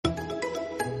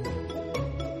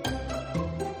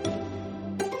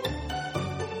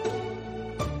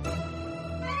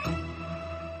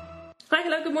Hi,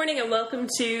 hello, good morning, and welcome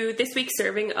to this week's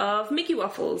serving of Mickey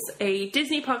Waffles, a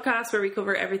Disney podcast where we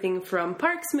cover everything from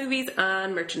parks, movies,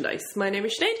 and merchandise. My name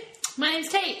is Sinead. My name's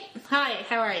Kate. Hi,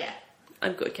 how are you?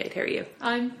 I'm good, Kate. How are you?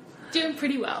 I'm doing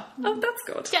pretty well. Oh, that's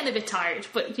good. Getting a bit tired,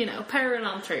 but, powering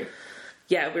on through.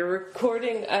 Yeah, we're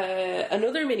recording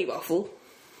another mini waffle.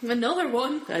 Another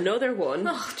one? Another one.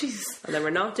 Oh, Jesus. And then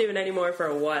we're not doing any more for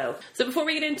a while. So before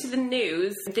we get into the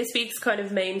news, this week's kind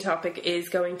of main topic is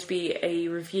going to be a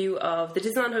review of the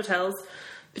Disneyland hotels,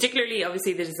 particularly,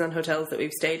 obviously, the Disneyland hotels that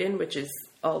we've stayed in, which is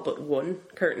all but one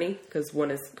currently, because one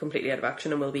is completely out of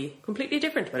action and will be completely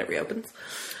different when it reopens.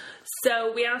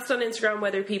 So we asked on Instagram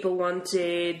whether people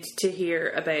wanted to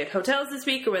hear about hotels this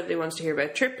week or whether they wanted to hear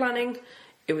about trip planning.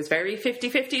 It was very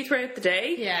 50-50 throughout the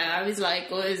day. Yeah, I was like,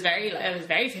 it was very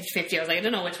 50-50. I was like, I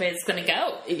don't know which way it's going to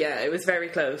go. Yeah, it was very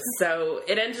close. So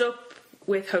it ended up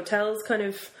with hotels kind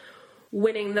of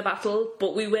winning the battle,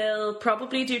 but we will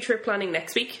probably do trip planning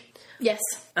next week. Yes.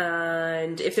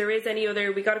 And if there is any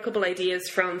other, we got a couple ideas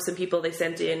from some people. They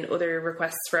sent in other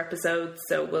requests for episodes,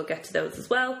 so we'll get to those as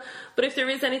well. But if there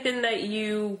is anything that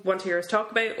you want to hear us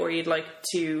talk about or you'd like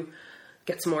to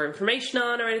get some more information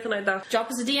on or anything like that, drop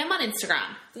us a DM on Instagram.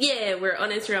 Yeah, we're on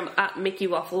Instagram at Mickey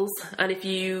Waffles, and if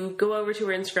you go over to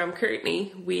our Instagram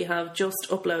currently, we have just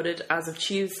uploaded, as of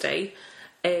Tuesday,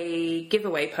 a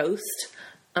giveaway post,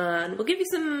 and we'll give you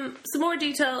some more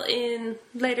detail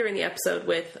later in the episode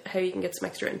with how you can get some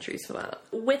extra entries for that.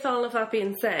 With all of that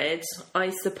being said,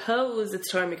 I suppose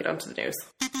it's time we get on to the news.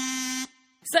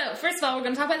 So, first of all, we're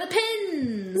going to talk about the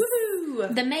pins.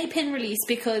 Woohoo! The May pin release,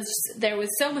 because there was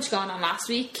so much going on last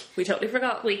week. We totally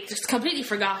forgot. We just completely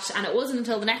forgot, and it wasn't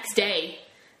until the next day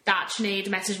that Sinead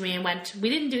messaged me and went, we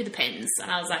didn't do the pins.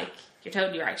 And I was like, you're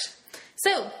totally right.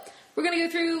 So, we're going to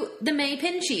go through the May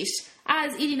pin sheet.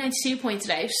 As Edie92 pointed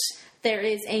out, there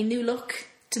is a new look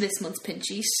to this month's pin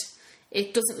sheet.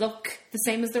 It doesn't look the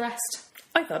same as the rest.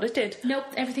 I thought it did. Nope,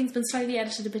 everything's been slightly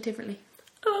edited a bit differently.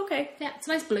 Oh, okay. Yeah, it's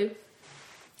a nice blue.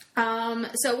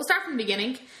 So we'll start from the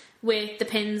beginning with the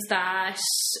pins that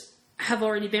have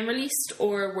already been released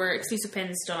or were exclusive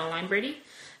pins done on Line Birdie.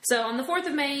 So on the 4th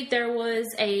of May, there was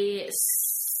a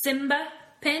Simba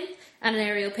pin and an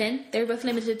Ariel pin. They were both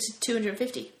limited to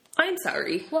 250. I'm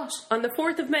sorry. What? On the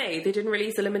 4th of May, they didn't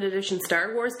release a limited edition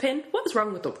Star Wars pin? What was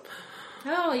wrong with them?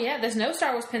 Oh, yeah, there's no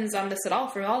Star Wars pins on this at all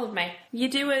for all of May. You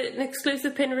do an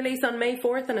exclusive pin release on May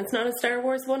 4th and it's not a Star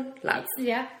Wars one? Lads.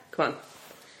 Yeah. Come on.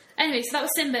 Anyway, so that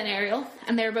was Simba and Ariel,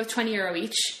 and they were both €20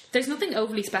 each. There's nothing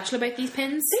overly special about these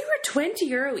pins. They were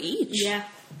 €20 each? Yeah.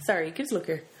 Sorry, give us a look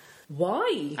here.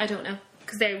 Why? I don't know.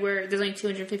 Because there's only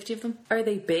 250 of them. Are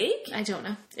they big? I don't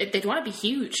know. They'd want to be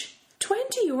huge.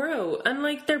 €20, and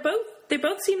like they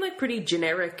both seem like pretty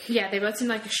generic. Yeah, they both seem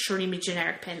like extremely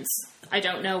generic pins. I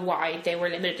don't know why they were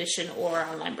limited edition or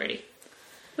on Line Birdie.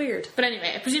 Weird. But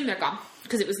anyway, I presume they're gone,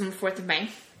 because it was on the 4th of May.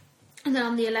 And then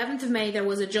on the 11th of May, there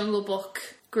was a Jungle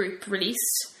Book group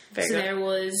released. Very good. There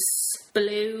was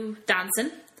Baloo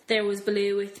dancing. There was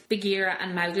Baloo with Bagheera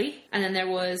and Mowgli. And then there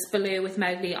was Baloo with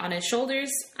Mowgli on his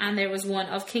shoulders. And there was one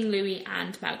of King Louie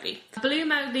and Mowgli. Baloo,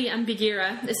 Mowgli and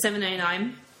Bagheera is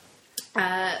 $7.99.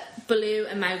 Baloo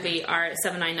and Mowgli are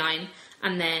 $7.99.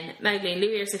 And then Mowgli and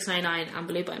Louie are $6.99. And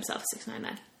Baloo by himself is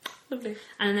 $6.99. Lovely.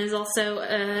 And then there's also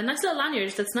a nice little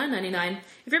lanyard that's $9.99.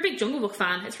 If you're a big Jungle Book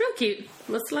fan, it's real cute.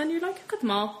 What's the lanyard like? I've got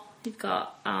them all. You've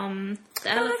got the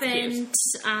elephant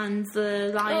and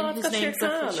the lion whose name's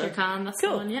Shere Khan. That's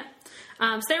cool. the one, yeah.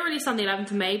 So they were released on the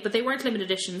 11th of May, but they weren't limited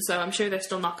edition, so I'm sure they're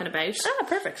still knocking about. Ah,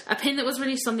 perfect. A pin that was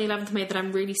released on the 11th of May that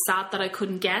I'm really sad that I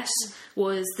couldn't get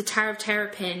was the Tower of Terror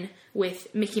pin with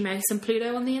Mickey Mouse and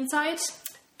Pluto on the inside.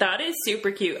 That is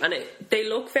super cute, and they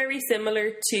look very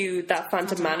similar to that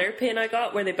Phantom Manor pin I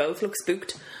got, where they both look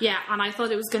spooked. Yeah, and I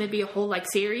thought it was going to be a whole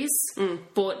series,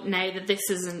 but now that this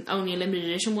is only a limited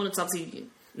edition one, it's obviously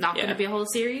not going to be a whole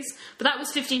series. But that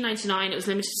was $15.99. It was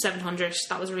limited to 700.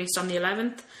 That was released on the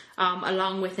 11th,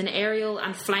 along with an Ariel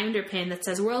and Flounder pin that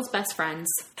says "World's Best Friends."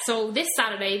 So this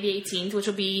Saturday, the 18th, which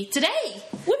will be today,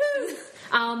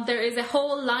 woohoo! There is a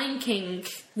whole Lion King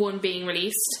one being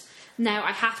released. Now,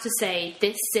 I have to say,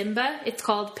 this Simba, it's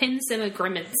called Pin Simba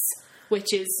Grimace,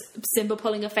 which is Simba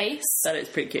pulling a face. That is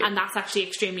pretty cute. And that's actually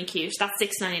extremely cute. That's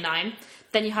 $6.99.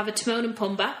 Then you have a Timon and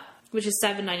Pumbaa, which is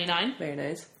 $7.99. Very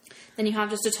nice. Then you have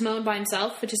just a Timon by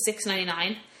himself, which is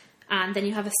 $6.99. And then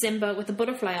you have a Simba with a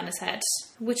butterfly on his head,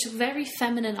 which very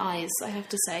feminine eyes, I have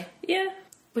to say. Yeah.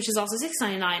 Which is also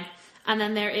 $6.99. And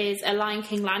then there is a Lion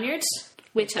King lanyard,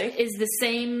 which is the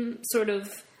same sort of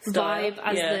vibe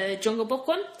as the Jungle Book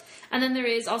one. And then there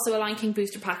is also a Lion King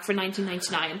booster pack for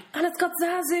 $19.99. And it's got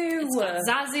Zazu! It's got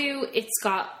Zazu, it's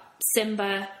got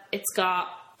Simba, it's got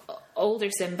older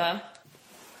Simba,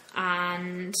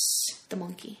 and the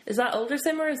monkey. Is that older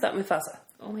Simba or is that Mufasa?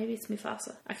 Oh, maybe it's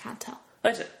Mufasa. I can't tell. I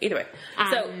don't know. Either way.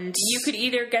 So And- you could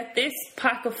either get this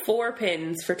pack of 4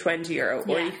 pins for €20,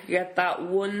 or Yeah. you could get that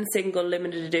one single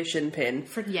limited edition pin.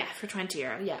 For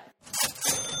 €20, yeah.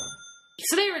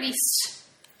 So they released...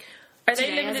 Are they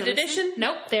today as limited a listing. edition?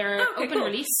 Nope, they're Okay, open cool.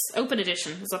 release. Open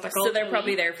edition is what they're called. So they're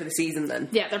probably there for the season then.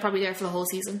 Yeah, they're probably there for the whole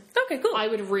season. Okay, cool. I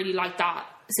would really like that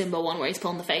Simba one where he's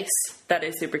pulling the face. That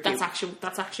is super cute.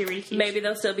 That's actually really cute. Maybe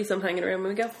there'll still be some hanging around when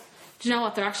we go. Do you know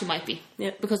what? There actually might be. Yeah.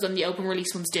 Because then the open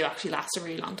release ones do actually last a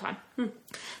really long time. Then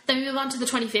we move on to the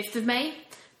 25th of May.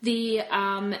 The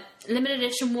limited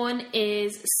edition one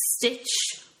is Stitch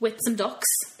with some ducks.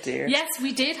 Dear. Yes,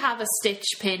 we did have a Stitch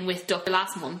pin with duck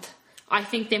last month. I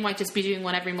think they might just be doing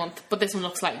one every month, but this one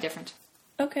looks slightly different.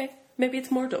 Okay. Maybe it's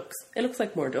more ducks. It looks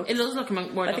like more ducks. It does look more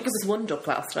ducks. I think it was 1 duck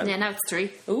last time. Yeah, now it's 3.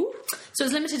 Ooh. So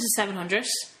it's limited to 700,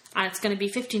 and it's going to be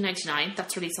 $15.99.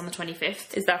 That's released on the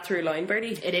 25th. Is that through Line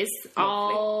Birdie? It is.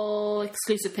 All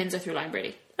exclusive pins are through Line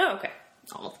Birdie. Oh, okay.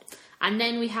 All. And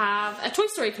then we have a Toy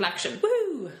Story collection.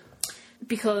 Woo!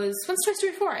 Because when's Toy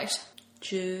Story 4 out?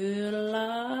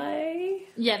 July?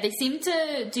 Yeah, they seem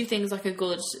to do things like a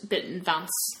good bit in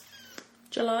advance.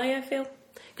 July, I feel.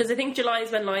 Because I think July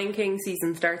is when Lion King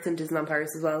season starts in Disneyland Paris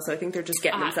as well, so I think they're just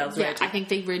getting themselves yeah, ready. I think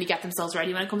they really get themselves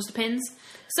ready when it comes to pins.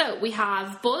 So we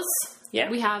have Buzz. Yeah.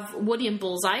 We have Woody and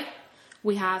Bullseye.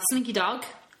 We have Slinky Dog.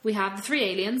 We have the 3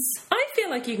 aliens. I feel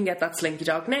like you can get that Slinky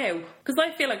Dog now. Because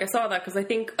I feel like I saw that because I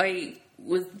think I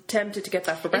was tempted to get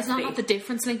that for It's birthday. not the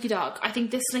different Slinky Dog. I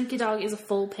think this Slinky Dog is a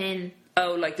full pin.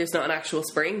 Oh, like there's not an actual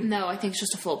spring? No, I think it's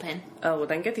just a full pin. Oh, well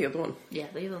then get the other one. Yeah,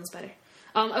 the other one's better.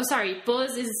 Sorry.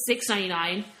 Buzz is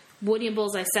 $6.99. Woody and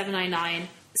Bullseye $7.99.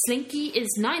 Slinky is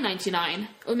 $9.99.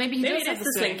 Or maybe he Maybe does it have is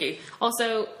the the swing. Slinky.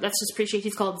 Also, let's just appreciate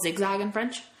he's called Zigzag in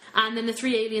French. And then the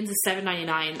 3 aliens is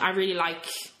 $7.99. I really like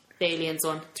the aliens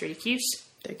one. It's really cute.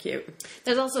 They're cute.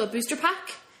 There's also a booster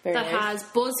pack Very that nice. has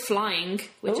Buzz flying,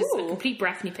 which is a Ooh. complete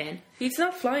Breffney pin. He's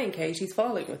not flying, Kate. He's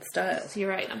falling with style. So you're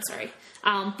right. I'm sorry.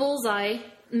 Bullseye,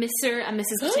 Mr. and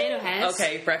Mrs. Potato Head.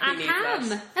 Okay, Breffney and needs Ham.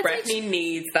 that. That's Breffney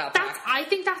needs that That's, back. I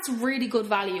think that's really good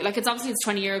value. Like, it's obviously it's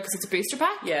 €20 because it's a booster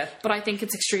pack. Yeah. But I think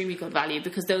it's extremely good value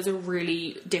because those are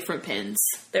really different pins.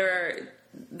 There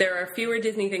are fewer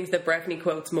Disney things that Breffney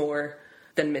quotes more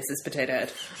than Mrs. Potato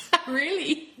Head.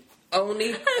 Really?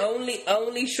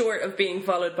 Only short of being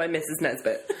followed by Mrs.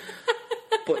 Nesbitt.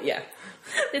 But yeah.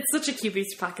 It's such a cute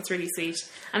booster pack. It's really sweet.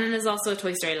 And then there's also a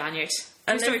Toy Story lanyard.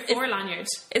 Toy And Story it's- 4 lanyard.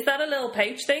 Is that a little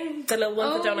pouch thing? The little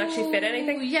ones that don't actually fit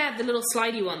anything? Yeah, the little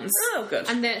slidey ones. Oh, good.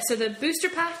 And so the booster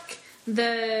pack,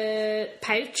 the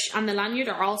pouch, and the lanyard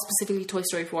are all specifically Toy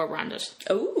Story 4 branded.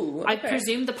 Oh, I okay.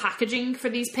 presume the packaging for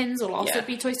these pins will also Yeah.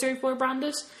 be Toy Story 4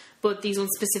 branded, but these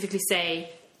ones specifically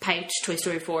say pouch Toy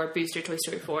Story 4, booster Toy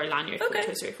Story 4, lanyard Okay.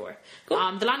 Toy Story 4.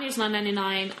 Cool. The lanyard's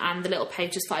 $9.99 and the little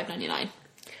pouch is $5.99.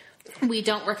 We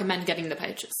don't recommend getting the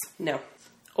pouches, No.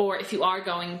 or if you are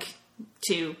going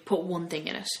to put one thing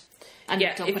in it and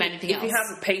Yeah, don't put anything else. If you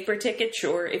have a paper ticket,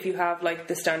 sure. If you have like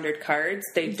the standard cards,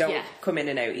 they don't Yeah. come in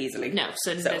and out easily. No,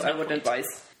 so there's I no wouldn't point. advise.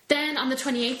 Then on the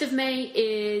 28th of May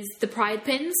is the Pride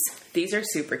pins. These are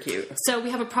super cute. So we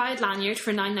have a Pride lanyard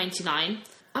for $9.99.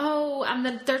 Oh, and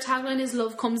their tagline is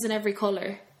 "Love comes in every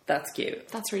colour." That's cute.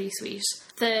 That's really sweet.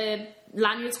 The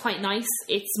lanyard's quite nice.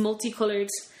 It's multicoloured.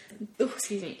 Oh,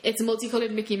 excuse me. It's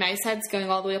multicoloured Mickey Mouse heads going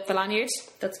all the way up the lanyard.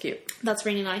 That's cute. That's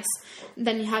really nice.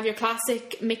 Then you have your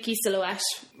classic Mickey silhouette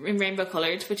in rainbow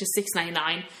coloured, which is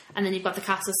 $6.99, and then you've got the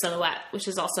castle silhouette, which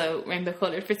is also rainbow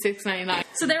coloured for $6.99.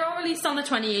 So they're all released on the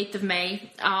 28th of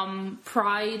May.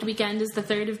 Pride weekend is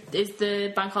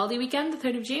the bank holiday weekend, the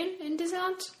 3rd of June in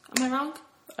Disneyland. Am I wrong?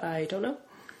 I don't know.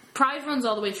 Pride runs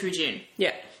all the way through June,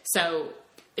 Yeah. so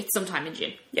it's sometime in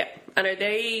June. Yeah. And are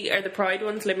the Pride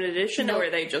ones limited edition No. or are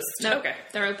they just... No, Okay.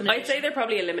 they're open I'd edition. say they're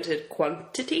probably a limited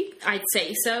quantity. I'd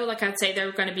say so. Like, I'd say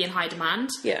they're going to be in high demand.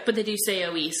 Yeah. But they do say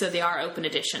OE, so they are open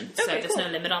edition. So Okay, there's cool. no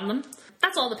limit on them.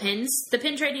 That's all the pins. The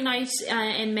pin trading night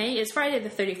in May is Friday the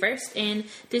 31st in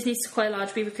Disney's Sequoia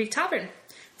Lodge Beaver Creek Tavern.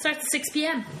 Starts at 6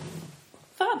 p.m.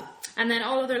 Fab. And then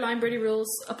all other Line Birdie rules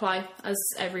apply as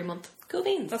every month. Cool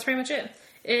beans. That's pretty much it.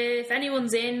 If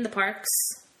anyone's in the parks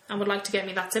and would like to get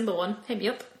me that Simba one, hit me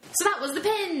up. So that was the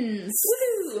pins.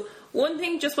 Woo! One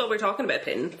thing, just while we're talking about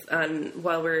pins and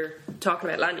while we're talking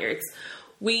about lanyards,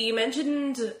 we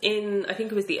mentioned in, I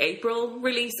think it was the April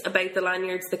release, about the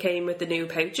lanyards that came with the new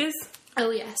pouches.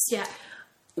 Oh yes, yeah.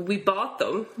 we bought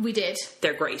them. We did.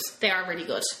 They're great. They are really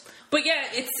good. But yeah,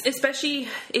 it's especially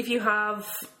if you have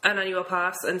an annual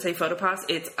pass and say photo pass,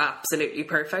 it's absolutely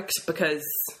perfect because,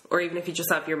 or even if you just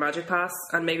have your magic pass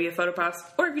and maybe a photo pass,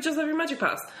 or if you just have your magic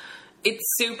pass, it's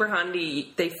super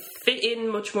handy. They fit in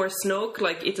much more snug,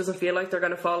 like it doesn't feel like they're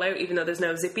going to fall out even though there's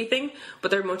no zippy thing, but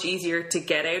they're much easier to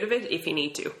get out of it if you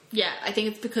need to. Yeah, I think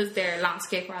it's because they're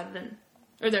landscape rather than,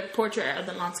 or they're portrait rather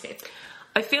than landscape.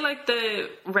 I feel like the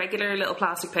regular little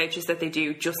plastic pouches that they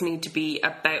do just need to be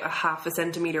about a half a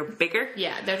centimetre bigger.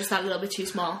 Yeah, they're just that little bit too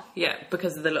small. Yeah,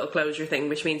 because of the little closure thing,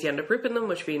 which means you end up ripping them,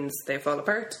 which means they fall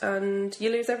apart and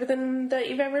you lose everything that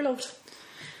you've ever loved.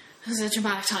 It was a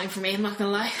dramatic time for me, I'm not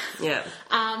going to lie. Yeah.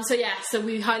 So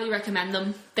we highly recommend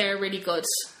them. They're really good.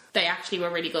 They actually were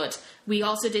really good. We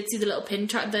also did see the little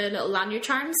the little lanyard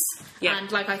charms. Yeah. And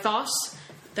like I thought,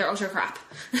 they're utter crap.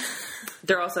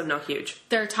 They're also not huge.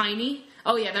 They're tiny.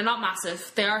 Oh yeah, they're not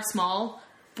massive. They are small,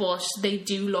 but they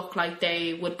do look like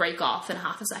they would break off in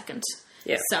half a second.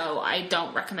 Yeah. So I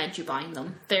don't recommend you buying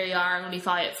them. They are only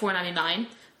 $4.99,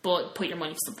 but put your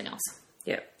money to something else.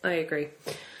 Yeah, I agree.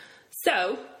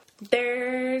 So,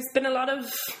 there's been a lot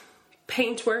of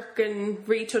paintwork and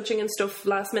retouching and stuff,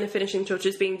 last minute finishing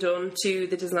touches being done to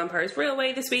the Disneyland Paris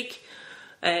Railway this week.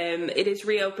 It is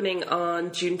reopening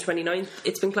on June 29th.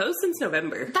 It's been closed since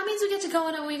November. That means we get to go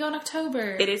on it when we go in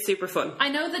October. It is super fun. I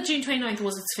know that June 29th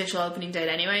was its official opening date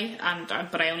anyway,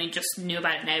 but I only just knew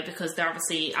about it now because they're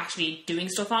obviously actually doing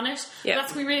stuff on it. Yeah. But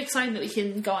that's going to be really exciting that we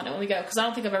can go on it when we go, because I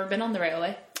don't think I've ever been on the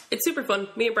railway. It's super fun.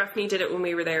 Me and Breffney did it when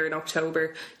we were there in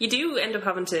October. You do end up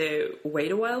having to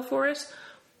wait a while for it,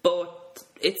 but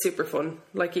it's super fun.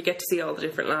 Like, you get to see all the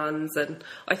different lands, and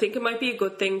I think it might be a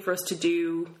good thing for us to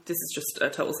do, this is just a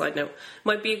total side note,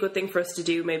 might be a good thing for us to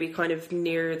do maybe kind of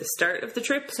near the start of the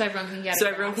trip. So everyone can get it. So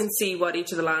everyone can see what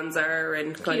each of the lands are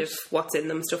and kind of what's in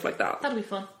them, stuff like that. That'll be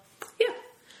fun.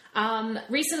 Yeah.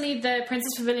 Recently, the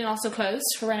Princess Pavilion also closed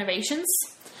for renovations.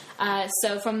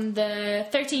 So from the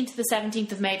 13th to the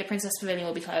 17th of May, the Princess Pavilion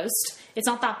will be closed. It's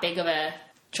not that big of a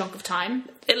chunk of time.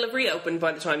 It'll have reopened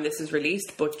by the time this is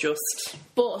released, but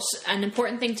an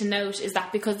important thing to note is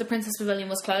that because the Princess Pavilion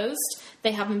was closed,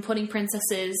 they have been putting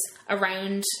princesses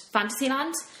around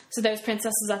Fantasyland. So there's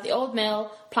princesses at the Old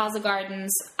Mill, Plaza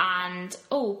Gardens, and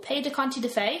Pays de Conte de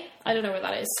Fay. I don't know where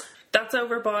that is. That's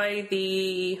over by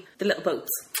the little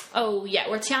boats. Oh yeah,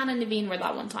 where Tiana and Naveen were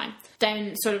that one time.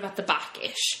 Down sort of at the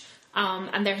back-ish.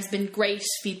 And there has been great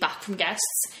feedback from guests.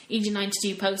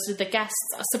 EG92 posted that guests,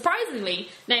 surprisingly,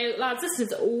 now lads, this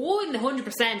is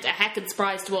 100% a heckin'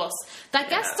 surprise to us, that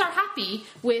guests are happy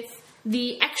with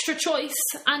the extra choice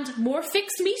and more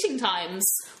fixed meeting times.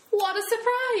 What a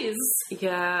surprise!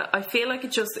 Yeah, I feel like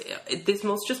this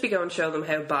must just be going to show them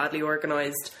how badly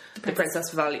organised the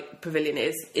Princess Pavilion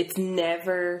is.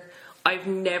 I've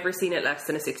never seen it less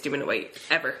than a 60-minute wait,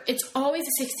 ever. It's always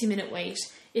a 60-minute wait.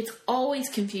 It's always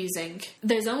confusing.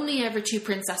 There's only ever two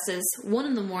princesses, one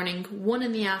in the morning, one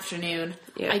in the afternoon.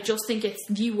 Yeah. I just think it's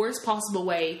the worst possible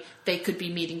way they could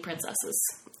be meeting princesses.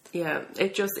 Yeah,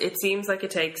 it seems like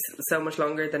it takes so much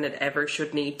longer than it ever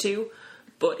should need to.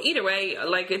 But either way,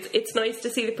 like, it's nice to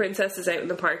see the princesses out in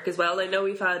the park as well. I know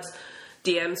we've had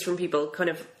DMs from people kind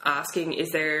of asking,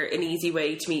 is there an easy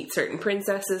way to meet certain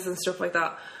princesses and stuff like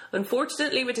that?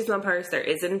 Unfortunately, with Disneyland Paris, there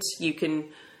isn't. You can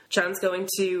chance going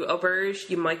to Auberge,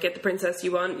 you might get the princess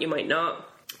you want, you might not.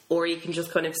 Or you can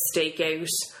just kind of stake out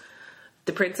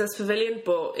the Princess Pavilion.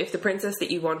 But if the princess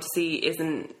that you want to see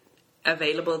isn't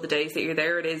available the days that you're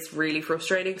there, it is really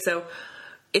frustrating. So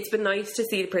it's been nice to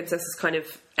see the princesses kind of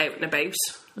out and about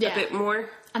a bit more.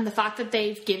 And the fact that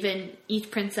they've given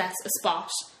each princess a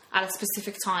spot at a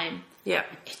specific time,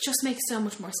 it just makes so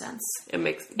much more sense. It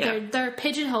makes, They're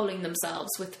pigeonholing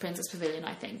themselves with the Princess Pavilion,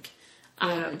 I think.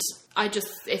 And I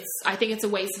think it's a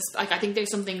waste of, I think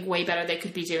there's something way better they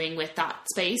could be doing with that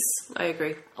space. I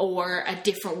agree. Or a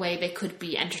different way they could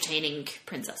be entertaining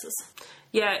princesses.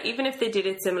 Yeah, even if they did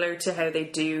it similar to how they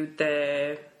do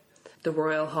the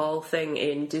Royal Hall thing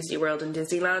in Disney World and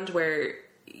Disneyland, where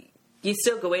you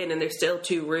still go in and there's still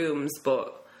two rooms,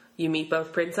 but you meet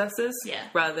both princesses,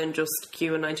 rather than just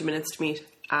queuing 90 minutes to meet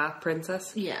a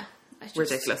princess. Yeah.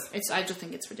 Ridiculous. I just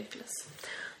think it's ridiculous.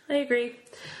 I agree.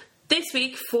 This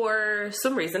week, for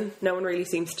some reason, no one really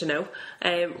seems to know,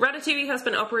 Ratatouille has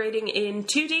been operating in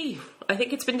 2D. I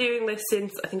think it's been doing this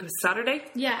since, I think it was Saturday.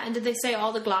 Yeah, and did they say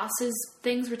all the glasses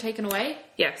things were taken away?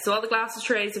 Yeah, so all the glasses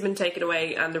trays have been taken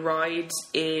away and the ride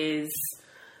is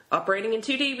operating in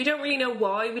 2D. We don't really know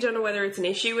why. We don't know whether it's an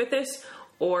issue with it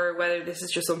or whether this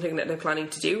is just something that they're planning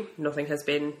to do. Nothing has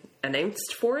been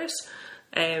announced for it.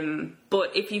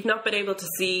 But if you've not been able to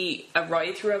see a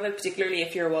ride-through of it, particularly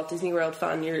if you're a Walt Disney World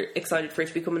fan, you're excited for it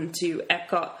to be coming to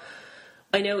Epcot.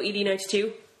 I know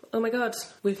ED92. Oh my god,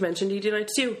 we've mentioned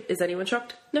ED92. Is anyone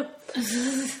shocked? No.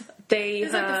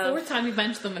 It's like the fourth time we've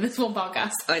mentioned them in this one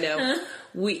podcast. I know.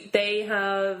 They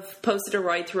have posted a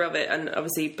ride-through of it, and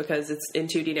obviously because it's in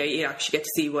 2D now, you actually get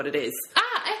to see what it is.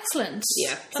 Ah, excellent.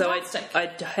 Yeah. Fantastic. So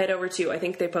I'd head over to, I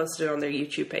think they posted it on their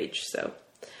YouTube page, so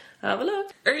have a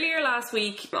look. Earlier last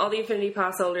week, all the Infinity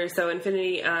Pass holders, so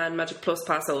Infinity and Magic Plus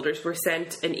Pass holders, were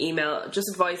sent an email just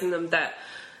advising them that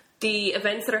the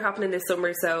events that are happening this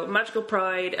summer, so Magical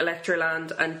Pride,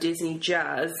 Electroland and Disney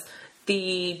Jazz,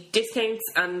 the discounts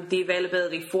and the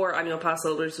availability for annual pass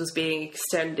holders was being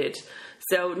extended.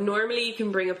 So normally you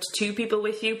can bring up to 2 people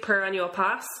with you per annual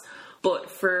pass, but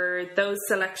for those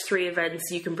select 3 events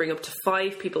you can bring up to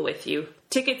 5 people with you.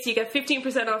 Tickets, you get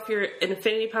 15% off if you're an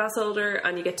Infinity Pass holder,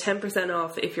 and you get 10%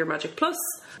 off if you're Magic Plus.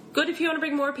 Good if you want to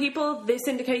bring more people. This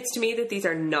indicates to me that these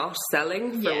are not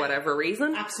selling for whatever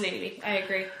reason. Absolutely, I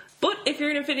agree. But if you're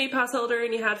an Infinity Pass holder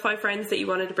and you had 5 friends that you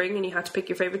wanted to bring and you had to pick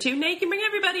your favourite 2, now you can bring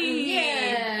everybody!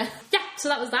 Yeah, so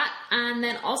that was that. And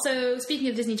then also, speaking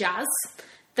of Disney Jazz,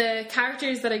 the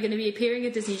characters that are going to be appearing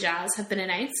at Disney Jazz have been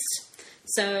announced.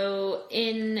 So,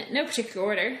 in no particular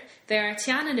order, they are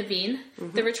Tiana Naveen,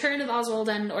 the return of Oswald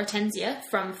and Hortensia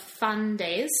from Fun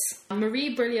Days,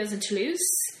 Marie Berlioz and Toulouse,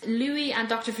 Louis and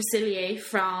Dr. Facilier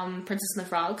from Princess and the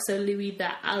Frog, so Louis the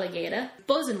alligator,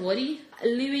 Buzz and Woody,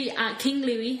 King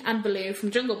Louis and Baloo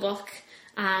from Jungle Book,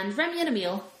 and Remy and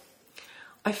Emile.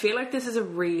 I feel like this is a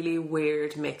really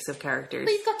weird mix of characters.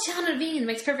 But you've got Tiana Naveen,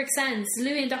 makes perfect sense.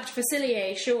 Louis and Dr.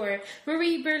 Facilier, sure.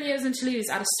 Marie Berlioz and Toulouse,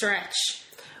 at a stretch.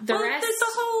 The rest...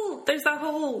 There's that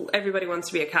whole everybody wants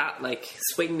to be a cat, like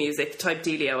swing music type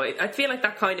dealio. I feel like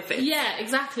that kind of fits. Yeah,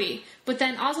 exactly. But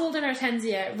then Oswald and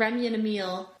Hortensia, Remy and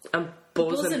Emile, and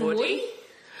Buzz and Woody.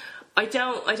 I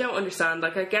don't understand.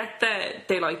 Like, I get that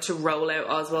they like to roll out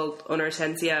Oswald and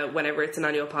Hortensia whenever it's an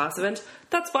annual pass event.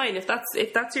 That's fine. If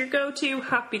that's your go-to,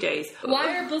 happy days.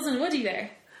 Why are Buzz and Woody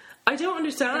there? I don't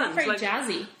understand. They're not very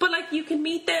jazzy. But like, you can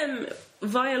meet them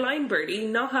via Line Birdie,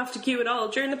 not have to queue at all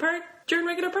during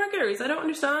regular park hours. I don't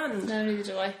understand. No, neither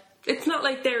do I. It's not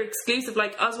like they're exclusive.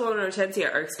 Like, Oswald and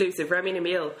Hortensia are exclusive. Remy and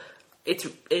Emile,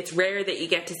 it's rare that you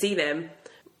get to see them.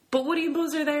 But Woody and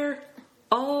Buzz are there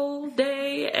all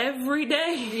day, every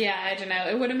day. Yeah, I don't know.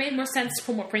 It would have made more sense to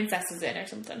put more princesses in or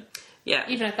something. Yeah.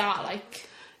 Even at that, like...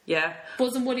 Yeah.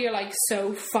 Buzz and Woody are, like,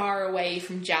 so far away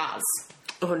from jazz.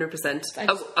 100%.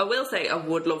 I will say, I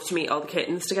would love to meet all the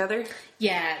kittens together.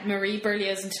 Yeah, Marie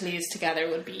Berlioz and Toulouse together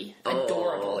would be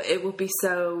adorable. It would be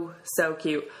so, so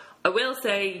cute. I will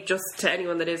say, just to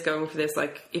anyone that is going for this,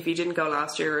 like, if you didn't go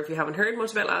last year, or if you haven't heard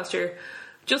much about last year,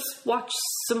 just watch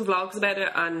some vlogs about it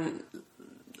and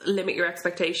limit your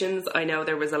expectations. I know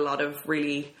there was a lot of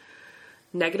really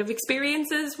negative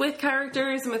experiences with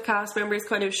characters and with cast members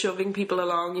kind of shoving people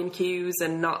along in queues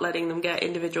and not letting them get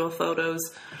individual photos.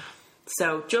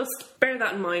 So just bear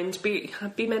that in mind. Be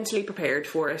mentally prepared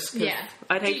for it. Yeah.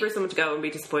 I'd hate for someone to go and be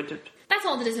disappointed. That's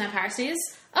all the Disneyland Paris news.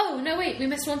 Oh, no, wait, we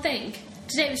missed one thing.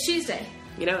 Today was Tuesday.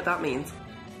 You know what that means.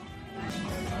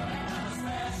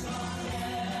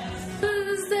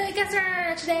 Who's the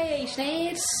guesser today,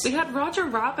 Sinead? We had Roger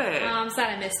Rabbit. I'm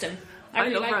sad I missed him. I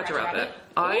really love Roger Rabbit.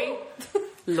 I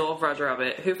love Roger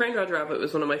Rabbit. Who Framed Roger Rabbit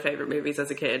was one of my favourite movies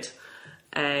as a kid.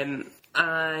 And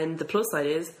the plus side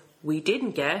is, we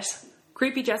didn't get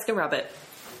Creepy Jessica Rabbit.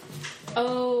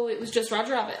 Oh, it was just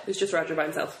Roger Rabbit. It was just Roger by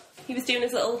himself. He was doing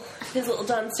his little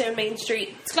dance down Main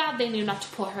Street. It's glad they knew not to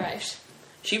put her out.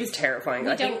 She was terrifying.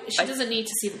 She doesn't need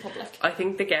to see the public. I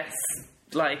think the guests,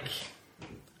 I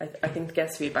think the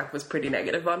guest feedback was pretty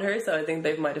negative on her, so I think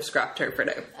they might have scrapped her for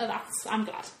now. Oh, I'm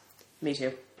glad. Me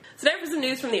too. So now for some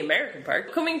news from the American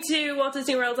park. Coming to Walt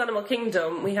Disney World's Animal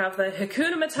Kingdom, we have the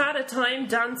Hakuna Matata Time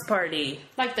Dance Party.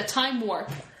 Like the time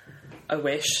warp. I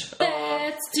wish.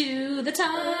 Let's do the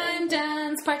time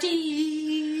dance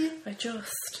party.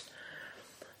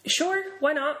 Sure,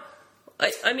 why not?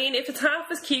 I mean, if it's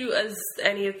half as cute as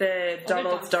any of the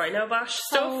Donald's Dino Bash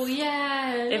stuff... Oh,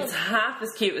 yeah. If it's half as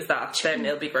cute as that, then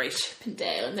it'll be great.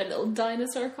 Dale in their little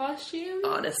dinosaur costume.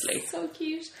 Honestly. So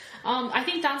cute. I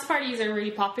think dance parties are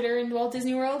really popular in Walt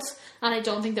Disney World, and I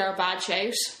don't think they're a bad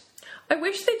shout. I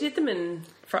wish they did them in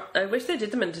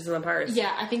Disneyland Paris.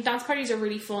 Yeah, I think dance parties are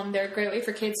really fun. They're a great way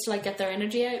for kids to get their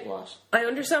energy out. What? I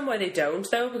understand why they don't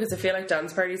though, because I feel like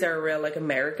dance parties are a real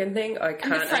American thing. I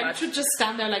can't. And the French would just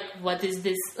stand there like, "What is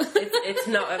this?" It's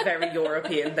not a very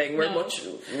European thing. We're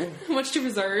much too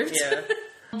reserved. Yeah.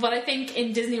 But I think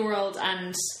in Disney World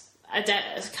and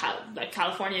like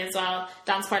California as well.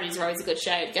 Dance parties are always a good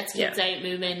shout. Gets kids out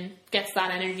moving, gets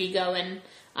that energy going,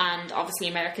 and obviously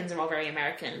Americans are all very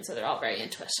American, so they're all very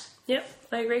into it. Yep,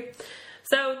 I agree.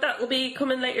 So that will be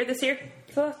coming later this year,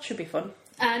 so that should be fun.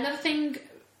 Another thing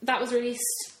that was released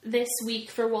this week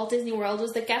for Walt Disney World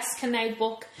was that guests can now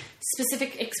book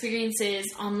specific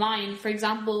experiences online. For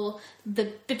example,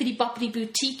 the Bippity Boppity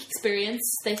Boutique experience,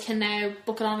 they can now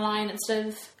book it online instead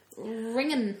of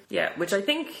ringing. Yeah, which I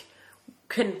think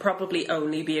can probably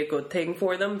only be a good thing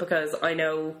for them, because I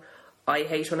know I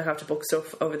hate when I have to book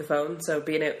stuff over the phone, so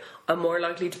I'm more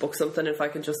likely to book something if I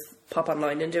can just pop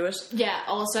online and do it. Yeah,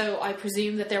 also I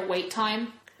presume that their wait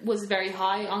time was very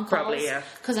high on calls. Probably, yeah.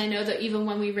 Because I know that even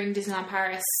when we ring Disneyland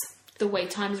Paris, the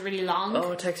wait time is really long.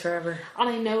 Oh, it takes forever. And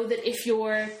I know that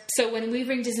so when we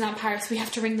ring Disneyland Paris, we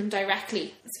have to ring them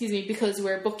directly, because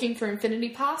we're booking for Infinity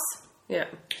Pass. Yeah.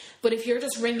 But if you're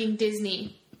just ringing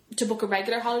Disney to book a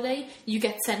regular holiday, you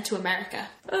get sent to America.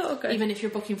 Oh, okay. Even if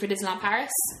you're booking for Disneyland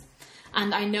Paris.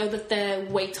 And I know that the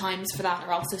wait times for that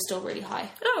are also still really high.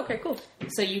 Oh, okay, cool.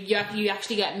 So you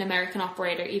actually get an American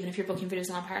operator even if you're booking for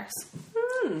Disneyland Paris.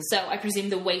 So I presume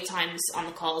the wait times on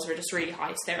the calls were just really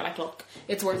high. So they were like, look,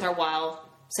 it's worth our while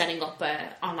setting up an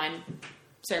online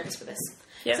service for this.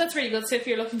 Yeah. So that's really good. So if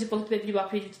you're looking to book the Bippity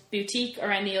Boppity Boutique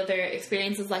or any other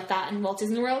experiences like that in Walt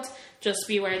Disney World, just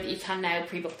be aware that you can now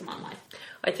pre-book them online.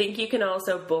 I think you can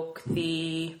also book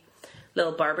the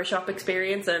little barbershop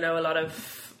experience. I know a lot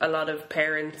of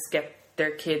parents get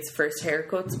their kids' first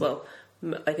haircuts. Well,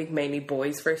 I think mainly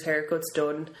boys' first haircuts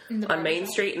done on Main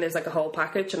Street, and there's like a whole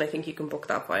package, and I think you can book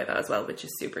that via that as well, which is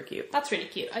super cute. That's really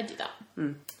cute. I'd do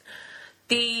that.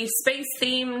 The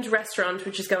space-themed restaurant,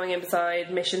 which is going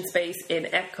inside Mission Space in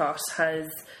Epcot, has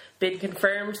been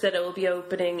confirmed that it will be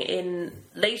opening in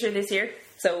later this year.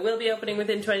 So it will be opening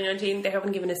within 2019. They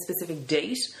haven't given a specific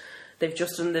date. They've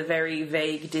just done the very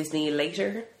vague Disney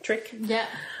later trick. Yeah.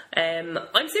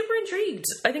 I'm super intrigued.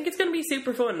 I think it's going to be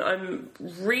super fun. I'm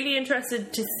really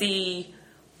interested to see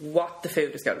what the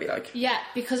food is going to be like. Yeah,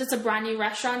 because it's a brand new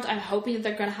restaurant, I'm hoping that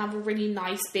they're going to have a really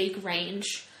nice big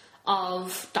range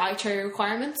of dietary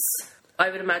requirements. I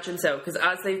would imagine so, because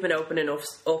as they've been opening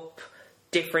up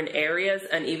different areas,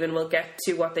 and even we'll get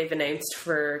to what they've announced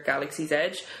for Galaxy's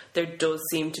Edge, there does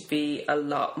seem to be a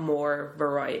lot more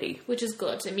variety. Which is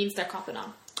good. It means they're copping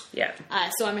on. Yeah.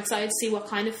 So I'm excited to see what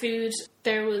kind of food.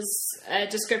 There was a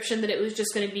description that it was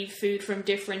just going to be food from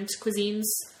different cuisines.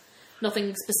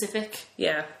 Nothing specific.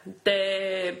 Yeah.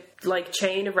 The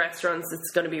chain of restaurants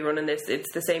that's going to be running this,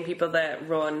 it's the same people that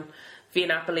run Via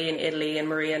Napoli in Italy and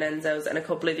Maria and Enzo's and a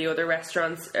couple of the other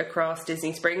restaurants across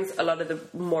Disney Springs, a lot of the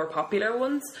more popular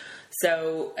ones.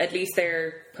 So at least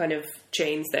they're kind of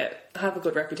chains that have a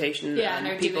good reputation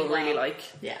and people really like.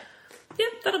 Yeah. Yeah,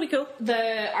 that'll be cool.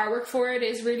 The artwork for it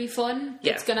is really fun.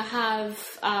 Yeah. It's going to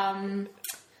have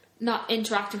not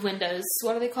interactive windows.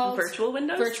 What are they called? Virtual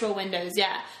windows? Virtual windows,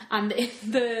 yeah. And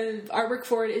the artwork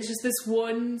for it is just this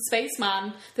one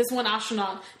spaceman, this one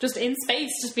astronaut, just in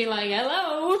space, just being like,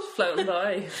 hello. Floating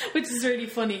by. Which is really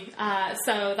funny.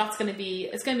 So it's going to be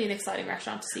an exciting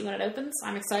restaurant to see when it opens.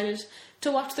 I'm excited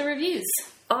to watch the reviews.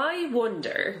 I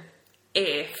wonder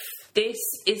if this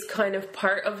is kind of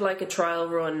part of like a trial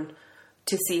run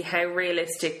to see how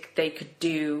realistic they could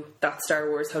do that Star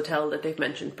Wars hotel that they've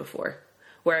mentioned before,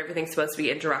 where everything's supposed to be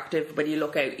interactive. When you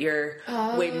look out your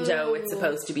window, it's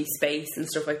supposed to be space and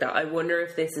stuff like that. I wonder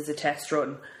if this is a test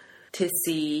run to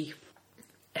see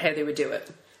how they would do it.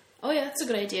 Oh yeah, that's a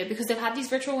good idea, because they've had these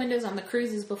virtual windows on the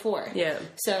cruises before. Yeah.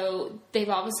 So they've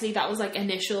obviously, that was like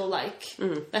initial,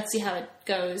 let's see how it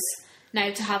goes.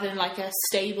 Now to have it in like a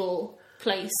stable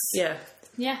place. Yeah.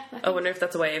 Yeah. I wonder if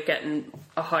that's a way of getting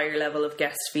a higher level of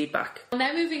guest feedback.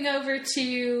 Now moving over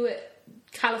to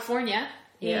California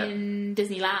in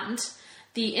Disneyland.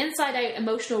 The Inside Out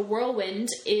Emotional Whirlwind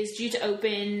is due to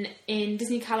open in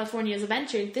Disney California's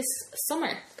Adventure this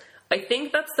summer. I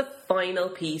think that's the final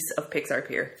piece of Pixar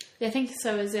Pier. Yeah, I think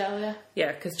so as well, yeah.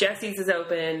 Yeah, because Jessie's is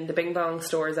open, the Bing Bong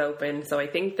store is open, so I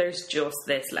think there's just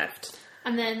this left.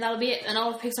 And then that'll be it, and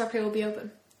all of Pixar Pier will be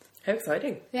open. How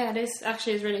exciting. Yeah, it is.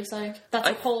 Actually, it's really exciting. That's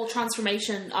a whole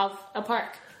transformation of a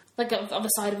park. Like, of a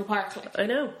side of a park. Like. I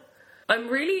know. I'm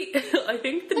really... I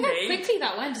think the name... How quickly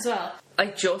that went as well. I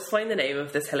just find the name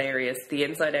of this hilarious. The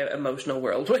Inside Out Emotional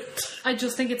Whirlwind. I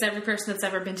just think it's every person that's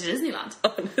ever been to Disneyland.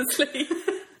 Honestly.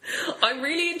 I'm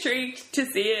really intrigued to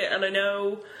see it, and I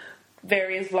know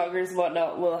various vloggers and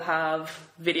whatnot will have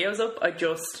videos up. I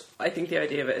think the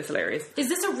idea of it is hilarious. Was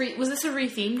this a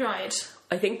re-themed ride?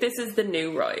 I think this is the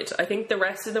new ride. I think the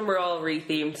rest of them were all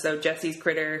re-themed. So Jessie's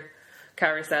Critter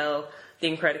Carousel,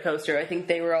 the Incredicoaster, I think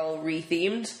they were all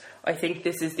re-themed. I think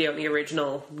this is the only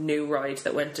original new ride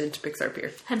that went into Pixar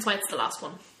Pier. Hence why it's the last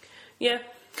one. Yeah.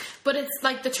 But it's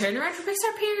like the turnaround for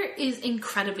Pixar Pier is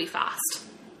incredibly fast.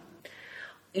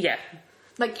 Yeah.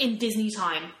 Like in Disney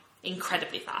time,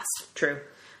 incredibly fast. True.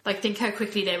 Like think how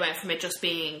quickly they went from it just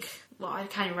being, well, I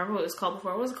can't even remember what it was called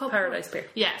before. What was it called? Paradise Pier.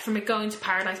 Yeah, from it going to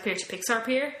Paradise Pier to Pixar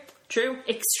Pier. True.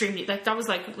 Extremely, like that was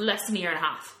like less than a year and a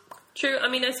half. True. I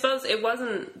mean, I suppose there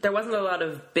wasn't a lot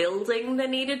of building that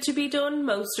needed to be done.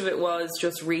 Most of it was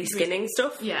just reskinning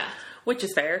stuff. Yeah. Which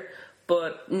is fair.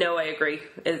 But no, I agree.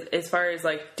 As far as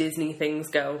like Disney things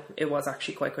go, it was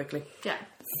actually quite quickly. Yeah.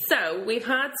 So we've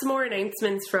had some more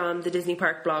announcements from the Disney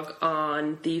Park blog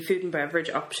on the food and beverage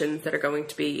options that are going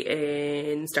to be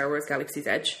in Star Wars Galaxy's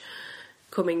Edge.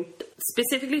 Coming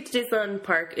specifically to Disneyland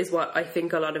Park is what I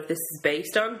think a lot of this is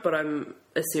based on, but I'm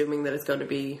assuming that it's going to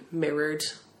be mirrored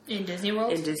in Disney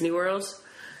World. In Disney World.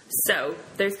 So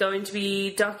there's going to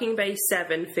be Docking Bay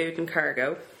 7 food and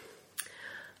cargo.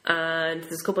 And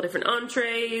there's a couple different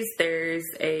entrees. There's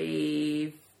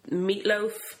a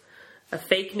meatloaf, a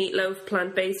fake meatloaf,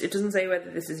 plant-based. It doesn't say whether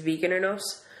this is vegan or not.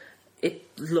 It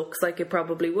looks like it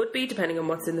probably would be, depending on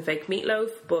what's in the fake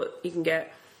meatloaf. But you can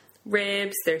get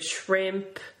ribs, there's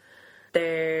shrimp,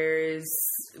 there's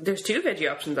 2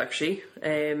 veggie options actually.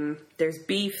 There's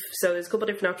beef, so there's a couple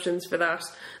different options for that.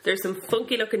 There's some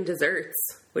funky looking desserts,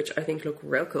 which I think look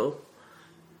real cool.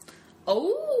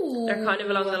 Oh! They're kind of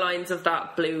along the lines of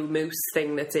that blue mousse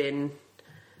thing that's in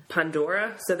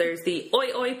Pandora. So there's the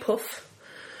Oi Oi Puff.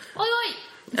 Oi Oi!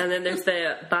 And then there's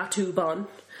the Batu Bon.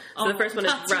 So the first one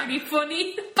is... That's really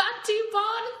funny. Batu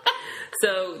Bon!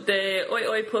 So the Oi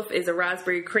Oi Puff is a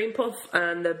raspberry cream puff,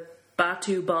 and the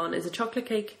Batu Bon is a chocolate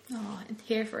cake. Oh, I'm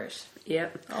here for it. Yeah.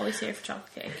 Always here for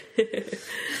chocolate cake.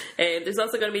 There's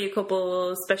also going to be a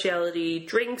couple specialty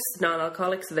drinks,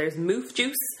 non-alcoholic. So there's Moof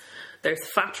Juice, there's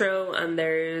Fatro, and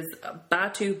there's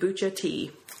Batu Bucha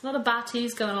Tea. A lot of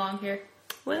Batus going along here.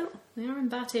 Well, we are in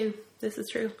Batu. This is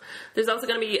true. There's also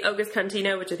going to be Oga's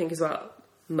Cantina, which I think is what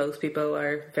most people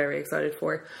are very excited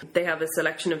for. They have a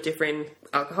selection of different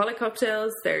alcoholic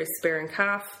cocktails. There's Spear and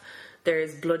Calf,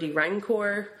 there's Bloody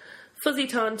Rancor, Fuzzy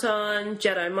Tauntaun,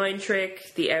 Jedi Mind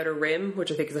Trick, The Outer Rim,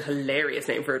 which I think is a hilarious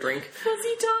name for a drink.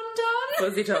 Fuzzy Tauntaun?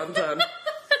 Fuzzy Tauntaun.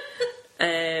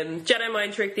 Jedi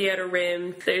Mind Trick, The Outer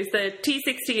Rim. There's the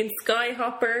T16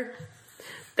 Skyhopper.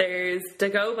 There's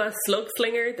Dagobah Slug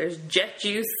Slinger. There's Jet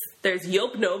Juice. There's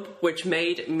Yub Nub, which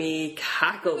made me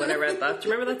cackle when I read that. Do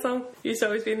you remember that song? You used to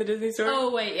always be in the Disney store?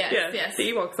 Oh, wait, yes, yeah, yes.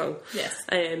 The Ewok song. Yes.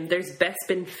 There's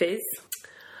Bespin Fizz.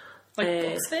 Like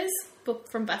Bucks Fizz?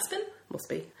 But from Bespin? Must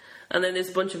be. And then there's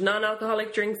a bunch of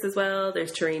non-alcoholic drinks as well.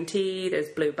 There's Tureen Tea, there's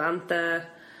Blue Bantha,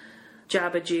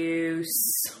 Jabba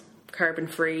Juice, Carbon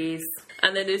Freeze.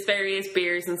 And then there's various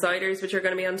beers and ciders which are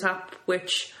going to be on tap,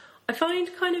 which I find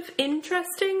kind of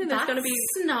interesting. And there's going to be...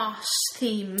 not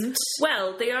themed.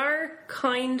 Well, they are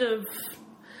kind of...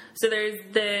 So there's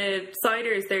the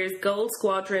ciders, there's Gold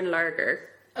Squadron Lager.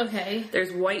 Okay.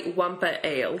 There's White Wampa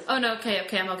Ale. Oh, no, okay,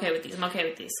 I'm okay with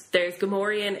these. There's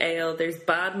Gamorrean Ale, there's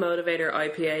Bad Motivator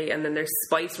IPA, and then there's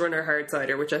Spice Runner Hard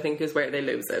Cider, which I think is where they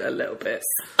lose it a little bit.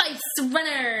 Spice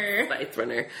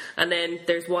Runner! And then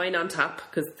there's wine on tap,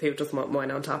 because who doesn't want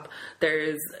wine on tap?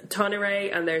 There's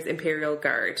Tonneray, and there's Imperial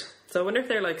Guard. So I wonder if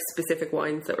they're like specific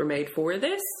wines that were made for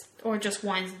this. Or just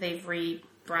wines that they've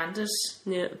rebranded.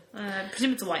 Yeah. I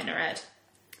presume it's a white and a red.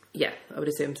 Yeah, I would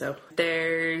assume so.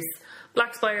 There's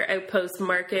Blackspire Outpost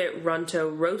Market,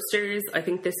 Ronto Roasters. I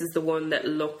think this is the one that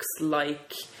looks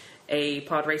like a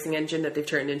pod racing engine that they've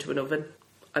turned into an oven.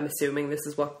 I'm assuming this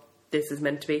is what this is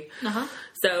meant to be. Uh-huh.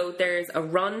 So there's a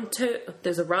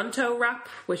Ronto wrap,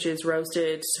 which is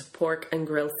roasted pork and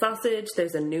grilled sausage.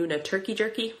 There's a Nuna turkey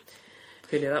jerky.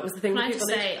 Who knew that was the thing that people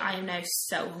Can I just say, I am now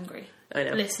so hungry. I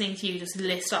know. Listening to you just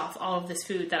list off all of this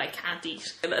food that I can't eat.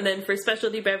 And then for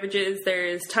specialty beverages,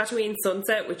 there's Tatooine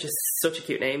Sunset, which is such a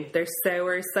cute name. There's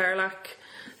Sour Sarlacc.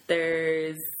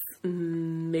 There's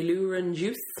Miluran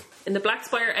Juice. In the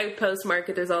Blackspire Outpost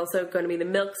Market, there's also going to be the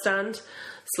milk stand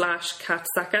 /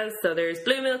 Katsakas. So there's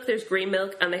blue milk, there's green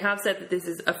milk, and they have said that this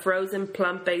is a frozen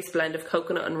plant-based blend of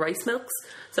coconut and rice milks.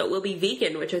 So it will be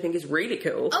vegan, which I think is really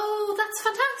cool. Oh, that's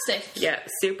fantastic. Yeah,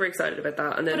 super excited about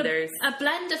that. And then there's a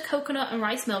blend of coconut and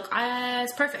rice milk.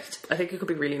 It's perfect. I think it could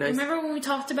be really nice. Remember when we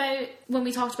talked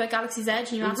about Galaxy's Edge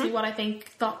and you asked me what I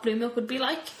thought blue milk would be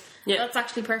like? Yeah. That's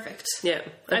actually perfect. Yeah.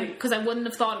 Because I wouldn't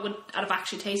have thought it would have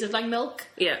actually tasted like milk.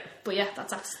 Yeah. But yeah,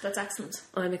 that's excellent.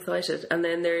 I'm excited. And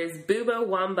then there's Booba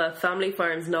Wamba Family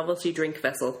Farms Novelty Drink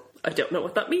Vessel. I don't know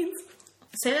what that means.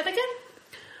 Say that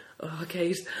again? Oh,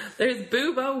 Kate. There's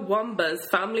Boobo Wamba's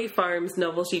Family Farms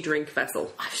Novelty Drink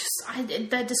Vessel.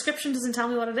 The description doesn't tell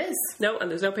me what it is. No,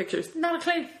 and there's no pictures. Not a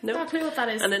clue. No. Not a clue what that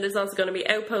is. And then there's also going to be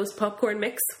Outpost Popcorn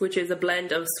Mix, which is a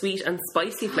blend of sweet and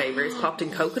spicy flavours popped in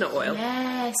coconut oil.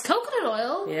 Yes, coconut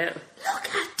oil. Yeah.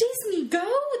 Look at Disney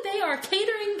Go. They are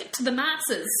catering to the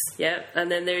masses. Yeah,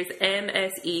 and then there's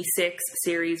MSE6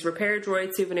 series Repair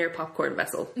Droid Souvenir Popcorn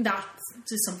Vessel. That's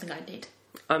just something I need.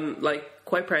 I'm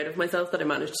quite proud of myself that I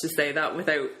managed to say that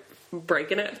without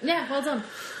breaking it. Yeah, well done.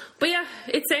 But yeah,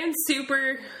 it sounds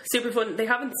super, super fun. They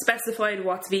haven't specified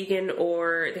what's vegan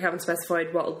or they haven't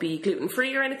specified what will be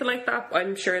gluten-free or anything like that.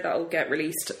 I'm sure that'll get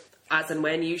released as and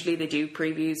when. Usually they do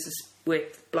previews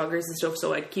with bloggers and stuff,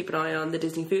 so I'd keep an eye on the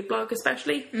Disney Food blog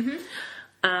especially. Mm-hmm.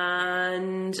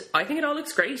 And I think it all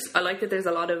looks great. I like that there's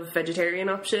a lot of vegetarian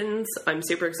options. I'm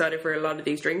super excited for a lot of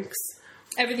these drinks.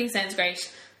 Everything sounds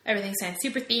great. Everything sounds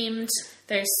super themed.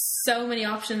 There's so many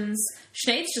options.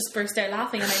 Sinead's just burst out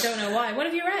laughing and I don't know why. What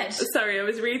have you read? Sorry, I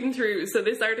was reading through. So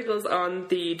this article's on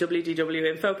the WDW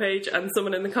info page and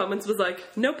someone in the comments was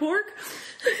like, no pork?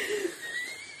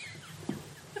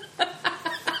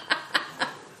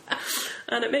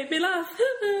 And it made me laugh.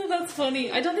 That's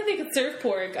funny. I don't think they could serve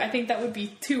pork. I think that would be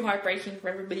too heartbreaking for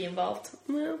everybody involved.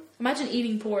 Well, imagine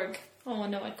eating pork. Oh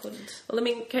no, I couldn't. Well, I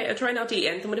mean, okay, I try not to eat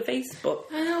anything with a face, but...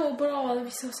 I know, but oh, that'd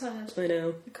be so sad. I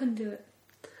know. I couldn't do it.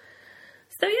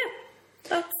 So yeah,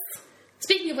 that's...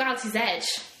 Speaking of Galaxy's Edge,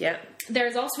 yeah,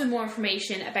 there's also been more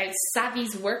information about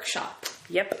Savvy's Workshop.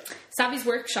 Yep. Savvy's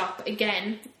Workshop,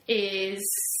 again, is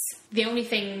the only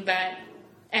thing that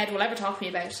Ed will ever talk to me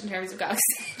about in terms of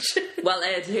Galaxy's Edge. Well,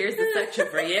 Ed, here's the section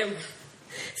for you.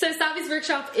 So Savvy's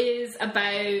Workshop is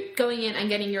about going in and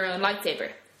getting your own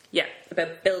lightsaber. Yeah,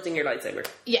 about building your lightsaber.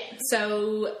 Yeah,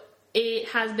 so it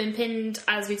has been pinned,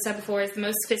 as we've said before, as the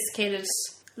most sophisticated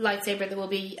lightsaber that will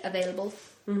be available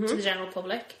to the general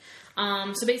public.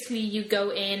 So basically you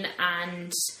go in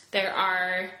and there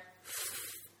are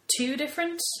four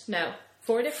different.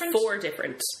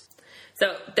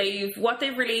 So what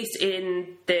they've released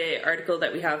in the article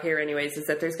that we have here anyways is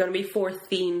that there's going to be 4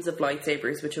 themes of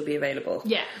lightsabers which will be available.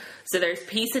 Yeah. So there's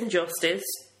Peace and Justice,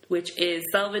 which is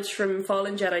salvaged from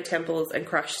fallen Jedi temples and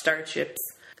crashed starships.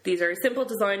 These are a simple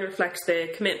design, reflect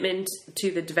the commitment to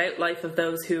the devout life of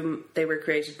those whom they were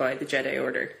created by, the Jedi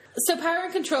Order. So Power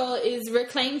and Control is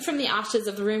reclaimed from the ashes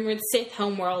of the rumoured Sith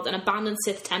homeworld and abandoned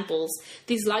Sith temples.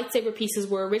 These lightsaber pieces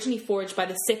were originally forged by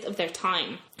the Sith of their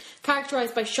time.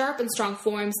 Characterised by sharp and strong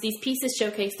forms, these pieces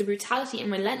showcase the brutality and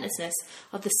relentlessness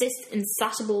of the Sith's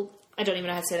insatiable... I don't even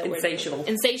know how to say that word.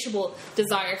 Insatiable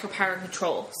desire for power and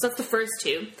control. So that's the first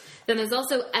 2. Then there's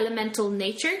also Elemental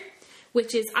Nature,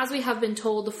 which is, as we have been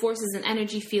told, the forces and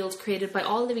energy fields created by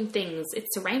all living things. It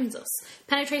surrounds us,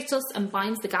 penetrates us, and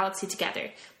binds the galaxy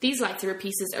together. These lightsaber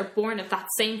pieces are born of that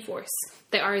same force.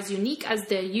 They are as unique as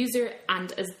the user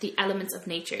and as the elements of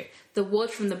nature. The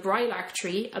wood from the Brylark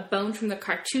tree, a bone from the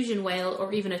Carthusian whale,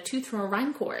 or even a tooth from a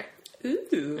Rancor.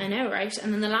 Ooh. I know, right?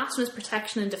 And then the last one is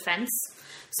Protection and Defence.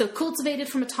 So, cultivated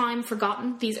from a time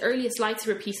forgotten, these earliest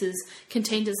lightsaber pieces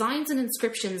contain designs and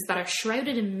inscriptions that are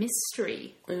shrouded in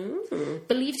mystery. Ooh.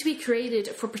 Believed to be created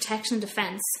for protection and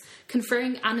defence,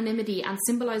 conferring anonymity and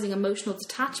symbolising emotional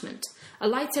detachment. A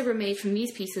lightsaber made from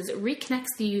these pieces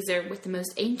reconnects the user with the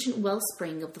most ancient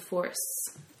wellspring of the Force.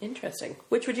 Interesting.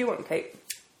 Which would you want, Kate?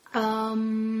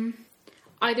 Either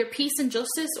Peace and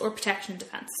Justice or Protection and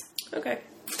Defence. Okay.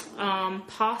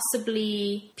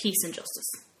 Possibly Peace and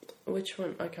Justice. Which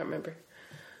one? I can't remember.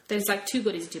 There's 2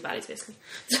 goodies and 2 baddies, basically.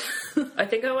 I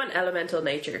think I want Elemental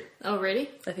Nature. Oh, really?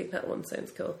 I think that one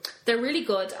sounds cool. They're really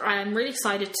good. I'm really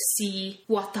excited to see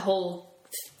what the whole,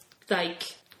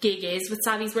 gig is with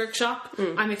Savvy's Workshop.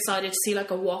 I'm excited to see, a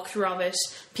walkthrough of it,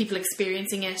 people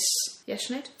experiencing it. Yes,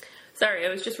 Sinead? Sorry, I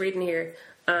was just reading here,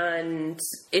 and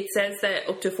it says that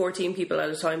up to 14 people at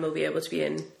a time will be able to be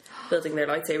in building their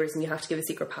lightsabers, and you have to give a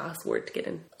secret password to get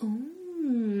in.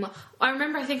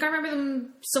 I think I remember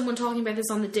someone talking about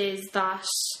this on the Diz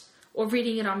or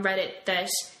reading it on Reddit, that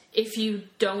if you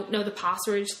don't know the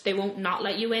password, they won't not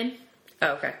let you in.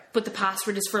 Oh, okay. But the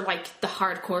password is for, the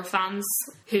hardcore fans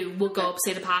who will go up,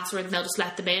 say the password, and they'll just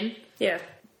let them in. Yeah.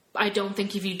 I don't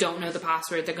think if you don't know the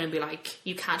password, they're going to be like,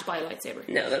 you can't buy a lightsaber.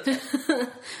 No, that's...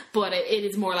 But it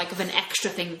is more of an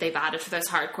extra thing that they've added for those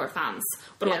hardcore fans.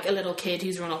 But a little kid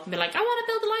who's run up and be like, I want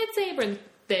to build a lightsaber, and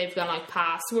they've gone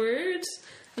password.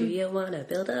 Do you want to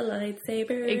build a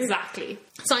lightsaber? Exactly.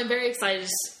 So I'm very excited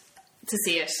to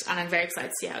see it, and I'm very excited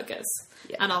to see how it goes.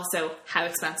 Yeah. And also how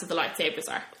expensive the lightsabers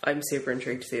are. I'm super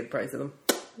intrigued to see the price of them.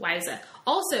 Wowza.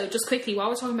 Also, just quickly, while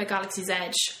we're talking about Galaxy's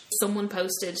Edge, someone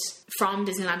posted from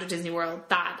Disneyland or Disney World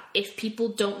that if people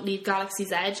don't leave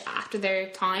Galaxy's Edge after their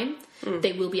time,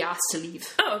 they will be asked to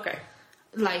leave. Oh, okay.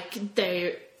 Like,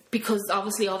 because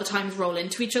obviously all the times roll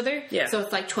into each other. Yeah. So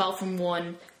it's like 12 from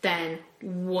 1, then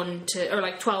 1 to... Or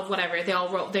like 12, whatever.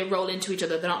 They roll into each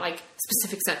other. They're not like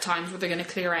specific set times where they're going to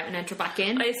clear out and enter back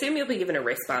in. I assume you'll be given a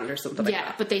wristband or something like that.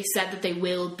 Yeah, but they said that they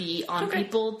will be on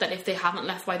people, that if they haven't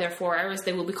left by their 4 hours,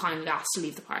 they will be kindly asked to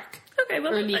leave the park. Okay,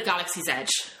 well... Or leave Galaxy's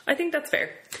Edge. I think that's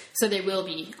fair. So they will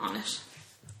be on it.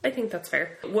 I think that's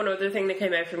fair. One other thing that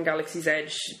came out from Galaxy's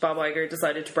Edge, Bob Iger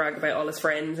decided to brag about all his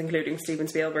friends, including Steven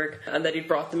Spielberg, and that he'd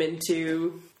brought them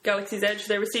into Galaxy's Edge.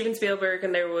 There was Steven Spielberg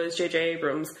and there was J.J.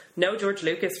 Abrams. No George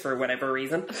Lucas for whatever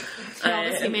reason. He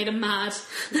obviously made him mad.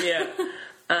 Yeah.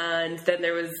 And then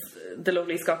there was the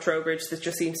lovely Scott Trowbridge that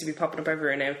just seems to be popping up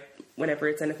everywhere now whenever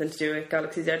it's anything to do with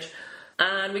Galaxy's Edge.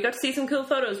 And we got to see some cool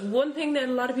photos. One thing that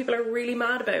a lot of people are really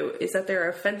mad about is that there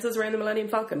are fences around the Millennium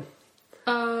Falcon.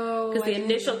 Oh, because the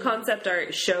initial concept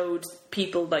art showed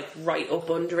people like right up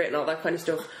under it and all that kind of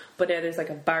stuff, but now there's like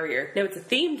a barrier. Now it's a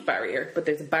themed barrier, but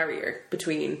there's a barrier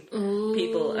between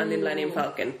people and the Millennium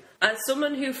Falcon. As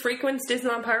someone who frequents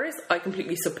Disneyland Paris, I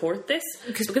completely support this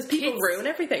because people ruin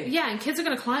everything. Yeah, and kids are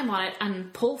going to climb on it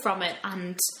and pull from it,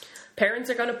 and parents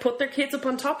are going to put their kids up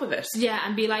on top of it. Yeah,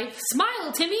 and be like,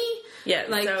 "Smile, Timmy." Yeah,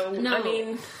 like, so no. I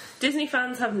mean, Disney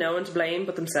fans have no one to blame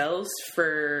but themselves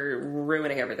for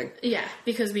ruining everything. Yeah,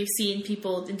 because we've seen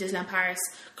people in Disneyland Paris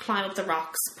climb up the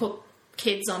rocks, put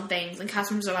kids on things, and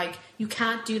customers are like, you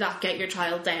can't do that, get your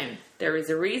child down. There is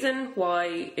a reason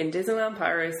why in Disneyland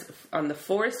Paris, on the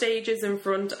 4 stages in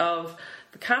front of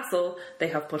the castle, they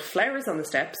have put flowers on the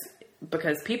steps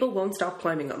because people won't stop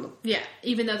climbing on them. Yeah,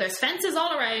 even though there's fences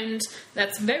all around,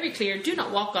 that's very clear, do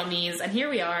not walk on these, and here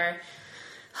we are.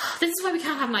 This is why we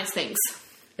can't have nice things.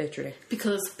 Literally.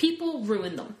 Because people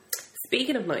ruin them.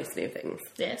 Speaking of nice new things.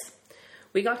 Yes.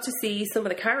 We got to see some of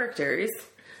the characters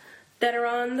that are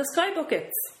on the sky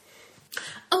buckets.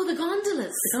 Oh, the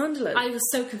gondolas. The gondolas. I was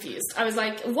so confused. I was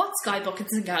like, what sky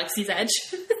buckets in Galaxy's Edge?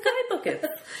 Sky buckets.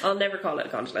 I'll never call it a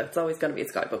gondola. It's always going to be a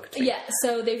sky bucket. Yeah,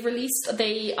 so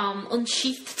they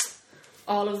unsheathed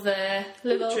all of the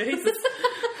little... Jesus.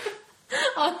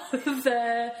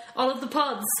 all of the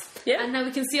pods. Yeah. And now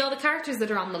we can see all the characters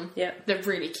that are on them. Yeah. They're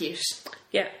really cute.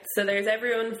 Yeah, so there's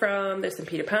everyone from... There's some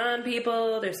Peter Pan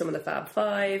people, there's some of the Fab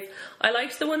Five. I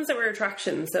liked the ones that were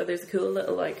attractions, so there's a cool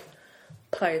little, like,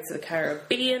 Pirates of the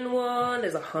Caribbean one,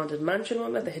 there's a Haunted Mansion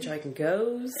one with the Hitchhiking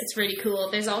Ghost. It's really cool.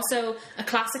 There's also a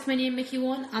classic Minnie and Mickey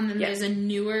one, and then there's a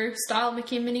newer style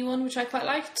Mickey and Minnie one, which I quite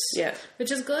liked. Yeah.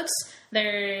 Which is good.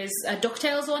 There's a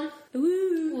DuckTales one.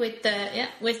 Ooh. With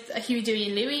Huey, Dewey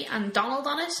and Louie and Donald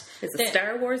on it. There's a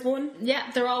Star Wars one. Yeah,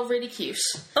 they're all really cute.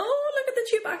 Oh, look at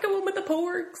the Chewbacca one with the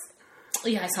porgs.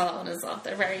 Yeah, I saw that one as well.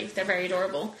 They're very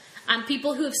adorable. And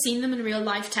people who have seen them in real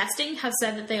life testing have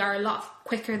said that they are a lot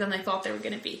quicker than they thought they were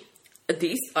going to be.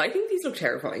 I think these look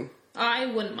terrifying. I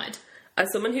wouldn't mind.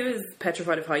 As someone who is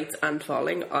petrified of heights and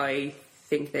falling, I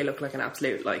think they look like an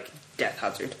absolute, like, death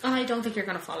hazard. I don't think you're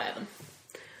going to fall out of them.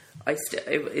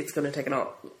 It's going to take a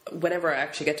lot. Whenever I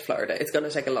actually get to Florida, it's going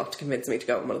to take a lot to convince me to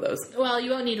go on one of those. Well,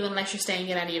 you won't need one unless you're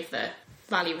staying at any of the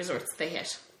Valley resorts that they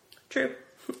hit. True.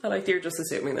 I like that you're just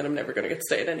assuming that I'm never going to get to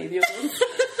stay at any of the other ones.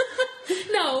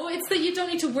 No, it's that you don't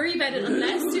need to worry about it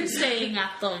unless you're staying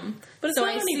at them. But it's not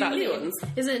only Valley ones.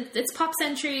 It's Pop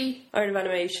Century, Art of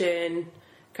Animation,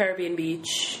 Caribbean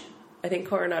Beach, I think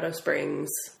Coronado Springs.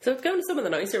 So it's going to some of the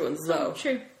nicer ones as well. Oh,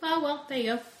 true. Oh, well, there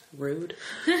you go. Rude.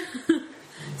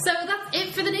 So that's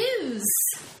it for the news.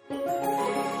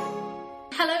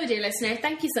 Hello, dear listener.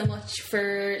 Thank you so much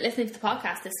for listening to the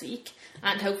podcast this week,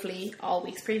 and hopefully all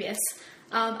weeks previous.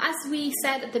 As we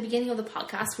said at the beginning of the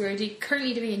podcast, we're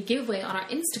currently doing a giveaway on our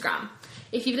Instagram.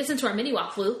 If you've listened to our mini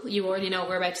waffle, you already know what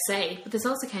we're about to say, but this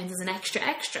also counts as an extra.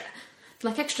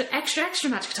 Like extra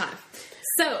magic time.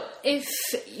 So, if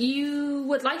you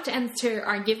would like to enter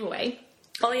our giveaway,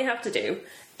 all you have to do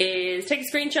is take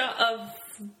a screenshot of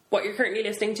what you're currently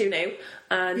listening to now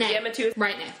and DM it to us.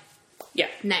 Right now. Yeah.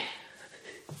 Now.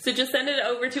 So just send it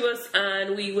over to us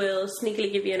and we will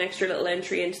sneakily give you an extra little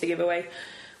entry into the giveaway.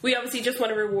 We obviously just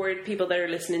want to reward people that are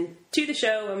listening to the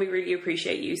show and we really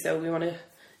appreciate you, so we want to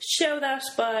show that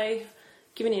by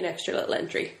giving you an extra little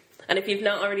entry. And if you've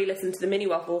not already listened to the mini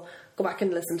waffle, go back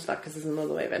and listen to that because there's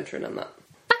another way of entering on that.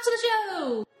 Back to the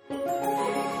show!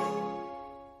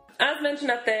 As mentioned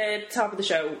at the top of the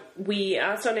show, we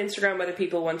asked on Instagram whether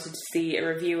people wanted to see a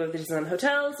review of the Disneyland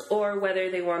hotels or whether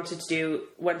they wanted us to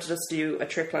do a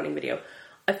trip planning video.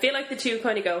 I feel like the two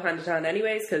kind of go hand in hand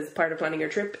anyways, because part of planning your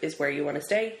trip is where you want to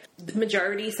stay. The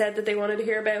majority said that they wanted to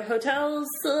hear about hotels,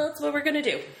 so that's what we're going to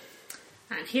do.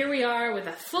 And here we are with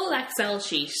a full Excel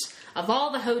sheet of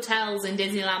all the hotels in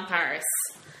Disneyland Paris.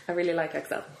 I really like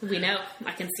Excel. We know,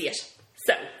 I can see it.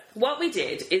 So, what we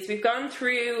did is we've gone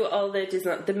through all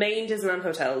the main Disneyland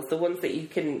hotels, the ones that you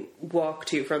can walk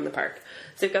to from the park.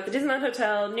 So we've got the Disneyland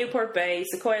Hotel, Newport Bay,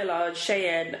 Sequoia Lodge,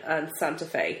 Cheyenne and Santa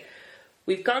Fe.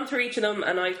 We've gone through each of them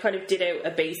and I kind of did out a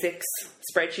basics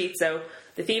spreadsheet. So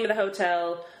the theme of the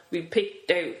hotel, we picked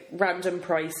out random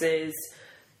prices,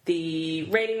 the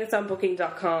rating that's on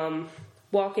booking.com,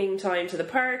 walking time to the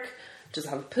park, does it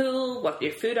have a pool, what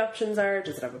your food options are,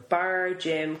 does it have a bar,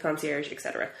 gym, concierge,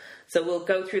 etc. So we'll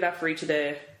go through that for each of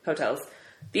the hotels.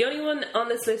 The only one on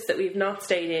this list that we've not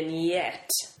stayed in yet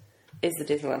is the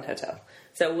Disneyland Hotel.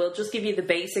 So we'll just give you the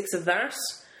basics of that,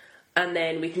 and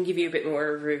then we can give you a bit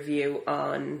more review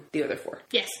on the other four.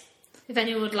 Yes. If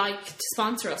anyone would like to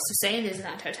sponsor us to stay in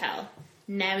Disneyland Hotel,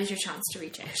 now is your chance to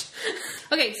reach out.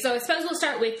 Okay, so I suppose we'll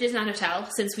start with Disneyland Hotel,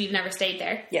 since we've never stayed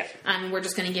there. Yeah. And we're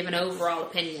just going to give an overall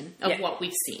opinion of what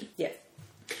we've seen. Yeah.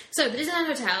 So the Disneyland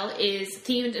Hotel is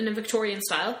themed in a Victorian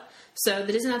style. So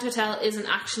the Disneyland Hotel isn't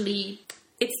actually...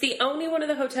 It's the only one of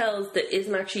the hotels that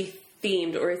isn't actually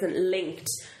themed or isn't linked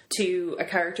to a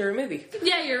character or movie.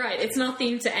 Yeah, you're right. It's not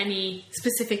themed to any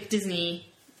specific Disney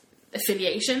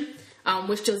affiliation,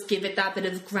 which does give it that bit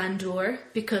of grandeur,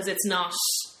 because it's not...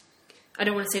 I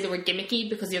don't want to say the word gimmicky,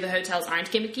 because the other hotels aren't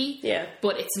gimmicky. Yeah.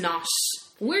 But it's not...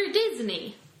 We're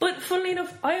Disney. But funnily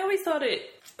enough, I always thought it...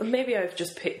 Maybe I've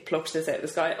just plucked this out of the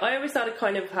sky. I always thought it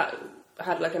kind of had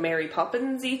like a Mary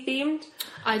Poppins-y themed.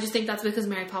 I just think that's because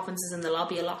Mary Poppins is in the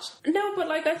lobby a lot. No, but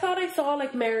like I thought I saw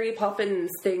like Mary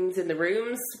Poppins things in the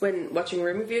rooms when watching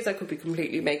room reviews. I could be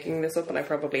completely making this up, and I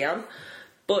probably am.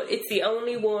 But it's the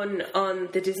only one on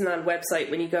the Disneyland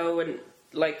website when you go and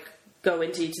like go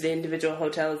into each of the individual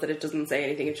hotels that it doesn't say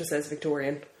anything. It just says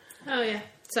Victorian. Oh yeah.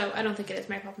 So I don't think it is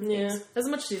Mary Poppins. Yeah. As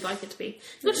much as you'd like it to be.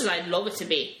 As much as I'd love it to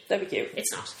be. That'd be cute.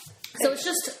 It's not. So it's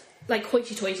just like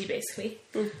hoity-toity basically.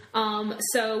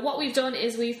 So what we've done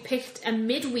is we've picked a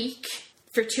midweek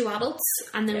for 2 adults,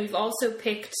 and then we've also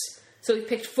picked... So we've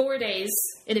picked 4 days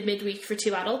in a midweek for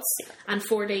 2 adults, and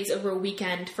 4 days over a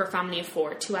weekend for a family of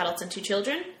 4, 2 adults and 2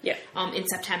 children. Yeah. In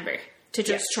September, to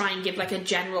just try and give like a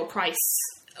general price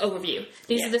overview.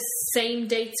 These are the same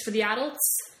dates for the adults,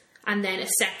 and then a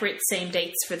separate same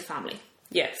dates for the family.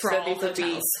 Yeah. For all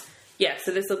hotels.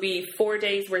 So this will be 4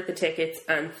 days worth of tickets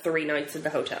and 3 nights in the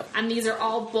hotel. And these are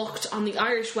all booked on the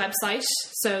Irish website,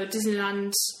 so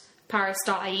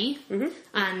DisneylandParis.ie,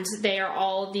 and they are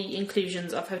all the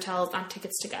inclusions of hotels and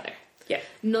tickets together. Yeah.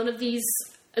 None of these,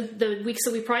 the weeks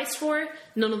that we priced for,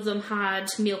 none of them had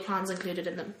meal plans included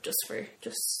in them, just to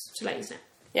let you know.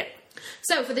 Yeah.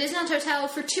 So for the Disneyland Hotel,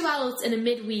 for 2 adults in a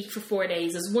midweek for 4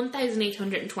 days is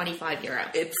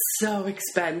 €1,825. It's so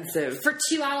expensive. For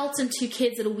 2 adults and 2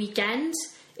 kids at a weekend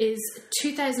is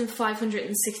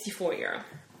 €2,564.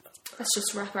 Let's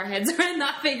just wrap our heads around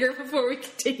that figure before we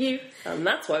continue. And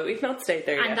that's why we've not stayed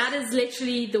there yet. And that is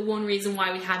literally the one reason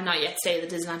why we have not yet stayed at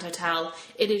the Disneyland Hotel.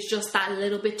 It is just that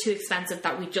little bit too expensive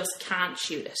that we just can't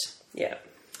shoot it. Yeah.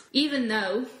 Even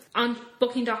though on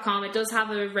Booking.com it does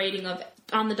have a rating of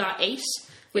on the dot 8,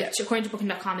 which according to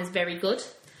Booking.com is very good.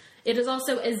 It is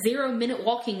also a 0-minute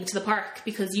walking to the park,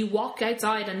 because you walk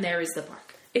outside and there is the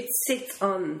park. It sits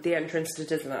on the entrance to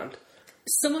Disneyland.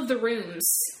 Some of the rooms,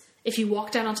 if you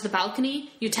walk down onto the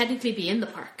balcony, you'd technically be in the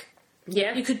park.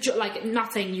 Yeah. You could,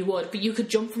 not saying you would, but you could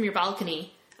jump from your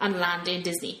balcony and land in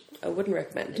Disney. I wouldn't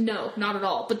recommend. No, not at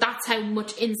all. But that's how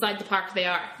much inside the park they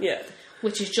are. Yeah.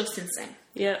 Which is just insane.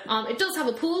 Yeah. It does have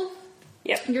a pool.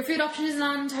 Yeah. Your food option in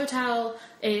Disneyland Hotel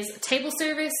is table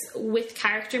service with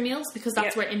character meals, because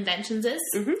that's where Inventions is.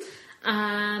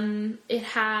 It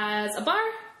has a bar.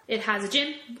 It has a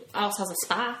gym. It also has a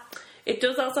spa. It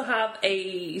does also have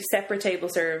a separate table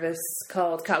service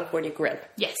called California Grill.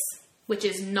 Yes. Which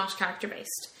is not character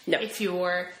based. No. If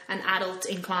you're an adult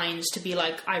inclined to be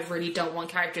like, I really don't want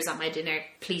characters at my dinner,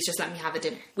 please just let me have a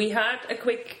dinner. We had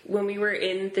when we were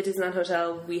in the Disneyland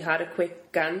Hotel, we had a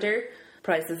quick gander.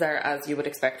 Prices are as you would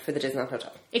expect for the Disneyland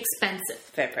Hotel. Expensive.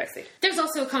 Very pricey. There's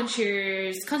also a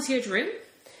concierge room.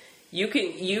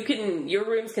 Your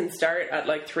rooms can start at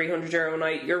like €300 a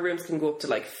night. Your rooms can go up to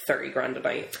like 30 grand a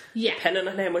night. Yeah. Depending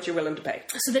on how much you're willing to pay.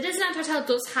 So the Disneyland Hotel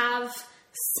does have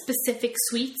specific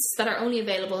suites that are only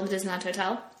available in the Disneyland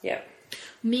Hotel. Yeah.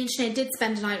 Me and Sinead did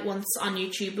spend a night once on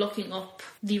YouTube looking up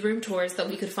the room tours that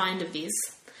we could find of these.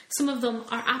 Some of them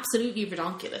are absolutely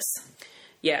redonkulous.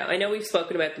 Yeah, I know we've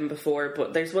spoken about them before,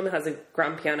 but there's one that has a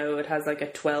grand piano. It has like a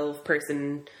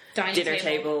 12-person dinner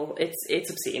table. It's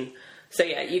obscene. So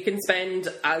yeah, you can spend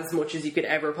as much as you could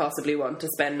ever possibly want to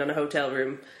spend on a hotel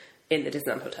room in the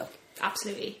Disneyland Hotel.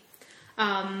 Absolutely.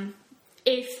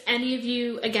 If any of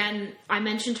you, again, I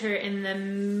mentioned her in the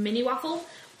mini waffle,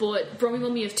 but Brummy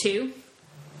Mummy of Two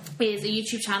is a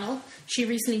YouTube channel. She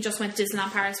recently just went to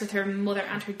Disneyland Paris with her mother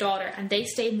and her daughter, and they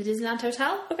stayed in the Disneyland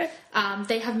Hotel. Okay.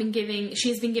 She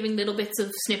has been giving little bits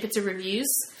of snippets of reviews.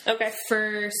 Okay.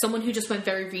 For someone who just went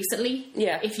very recently,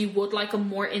 yeah. If you would like a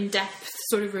more in-depth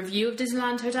sort of review of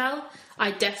Disneyland Hotel,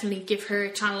 I definitely give her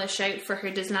channel a shout for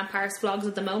her Disneyland Paris vlogs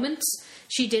at the moment.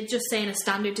 She did just stay in a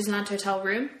standard Disneyland Hotel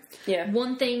room. Yeah.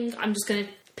 One thing I'm just going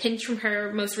to pinch from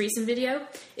her most recent video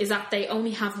is that they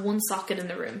only have one socket in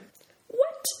the room.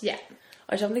 What? Yeah.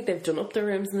 I don't think they've done up the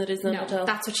rooms in the Disneyland Hotel.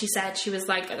 That's what she said. She was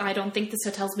like, I don't think this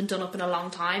hotel's been done up in a long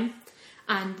time.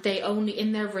 And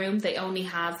in their room, they only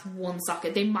have one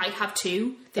socket. They might have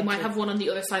two. They might have one on the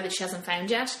other side that she hasn't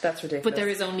found yet. That's ridiculous. But there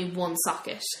is only one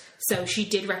socket. So she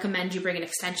did recommend you bring an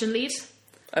extension lead.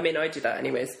 I mean, I do that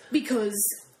anyways. Because,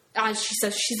 as she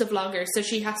says, she's a vlogger, so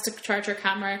she has to charge her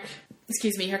camera.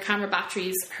 Her camera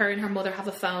batteries. Her and her mother have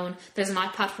a phone. There's an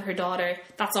iPad for her daughter.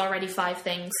 That's already 5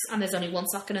 things. And there's only one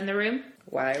socket in the room.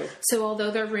 Wow. So although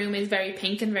their room is very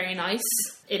pink and very nice,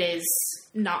 it is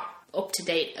not up to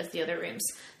date as the other rooms.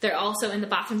 They're also in the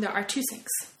bathroom. There are 2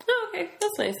 sinks. Oh, okay.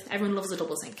 That's nice. Everyone loves a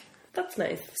double sink. That's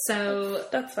nice. So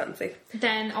that's fancy.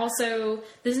 Then also,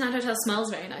 the Disneyland Hotel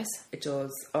smells very nice. It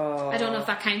does. Oh. I don't know if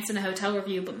that counts in a hotel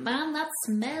review, but man, that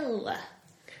smell.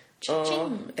 Cha-ching.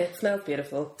 Oh, it smells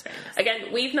beautiful. Nice.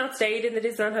 Again, we've not stayed in the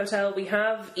Disneyland Hotel. We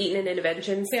have eaten in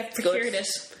Interventions. We have procured it.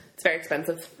 It's very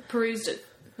expensive. Perused it.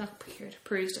 Not procured.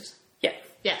 Perused it. Yeah.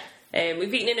 Yeah.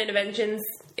 We've eaten in Interventions.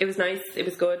 It was nice. It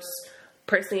was good.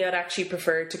 Personally, I'd actually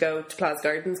prefer to go to Plaza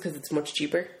Gardens because it's much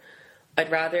cheaper. I'd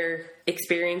rather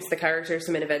experience the characters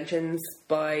from Interventions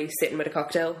by sitting with a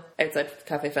cocktail outside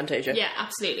Cafe Fantasia. Yeah,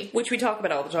 absolutely. Which we talk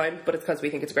about all the time, but it's because we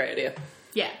think it's a great idea.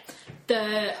 Yeah.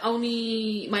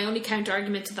 My only counter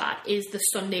argument to that is the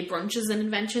Sunday brunches and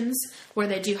Inventions, where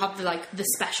they do have the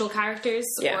special characters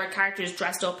or characters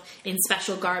dressed up in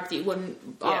special garb that you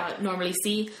wouldn't normally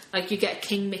see. Like you get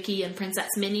King Mickey and Princess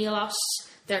Minnie a lot.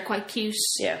 They're quite cute.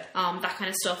 Yeah. That kind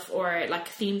of stuff, or like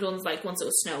themed ones, like once it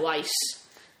was Snow White.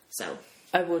 So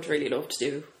I would really love to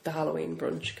do the Halloween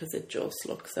brunch because it just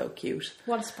looks so cute.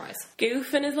 What a surprise.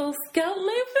 Goof and his little skeleton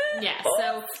outfit. Yeah,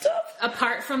 so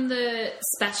apart from the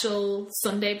special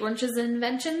Sunday brunches and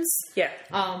inventions,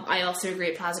 I also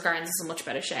agree Plaza Gardens is a much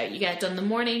better shout. You get it done in the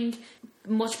morning,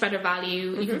 much better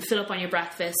value, you can fill up on your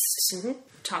breakfast,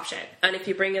 top shout. And if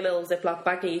you bring a little Ziploc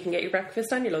baggie, you can get your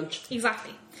breakfast and your lunch.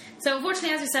 Exactly. So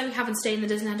unfortunately, as we said, we haven't stayed in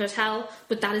the Disneyland Hotel,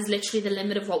 but that is literally the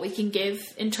limit of what we can give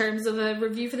in terms of a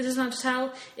review for the Disneyland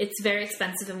Hotel. It's very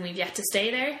expensive and we've yet to stay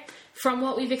there. From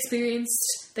what we've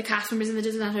experienced, the cast members in the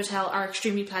Disneyland Hotel are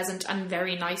extremely pleasant and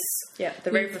very nice. Yeah,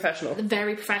 they're very professional.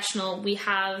 Very professional. We've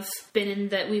been in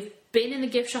the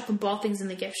gift shop and bought things in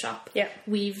the gift shop. Yeah.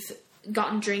 We've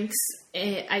gotten drinks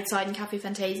outside in Cafe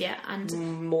Fantasia and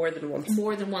more than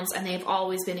once, and they've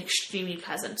always been extremely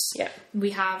pleasant. Yeah,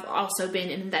 we have also been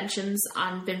in Inventions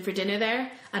and been for dinner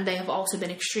there, and they have also been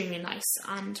extremely nice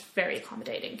and very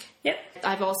accommodating. Yeah,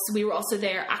 we were also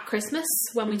there at Christmas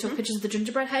when we took pictures of the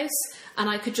gingerbread house, and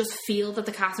I could just feel that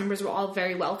the cast members were all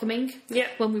very welcoming. Yeah,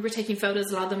 when we were taking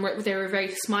photos, a lot of them were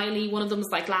very smiley. One of them was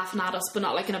like laughing at us, but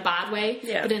not like in a bad way.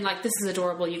 Yeah, but in like, this is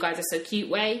adorable, you guys are so cute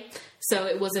way. So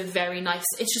it was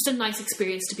it's just a nice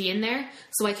experience to be in there.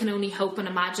 So I can only hope and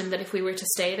imagine that if we were to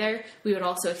stay there, we would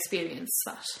also experience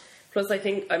that. Plus, I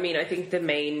think the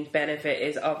main benefit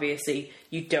is obviously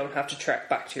you don't have to trek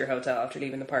back to your hotel after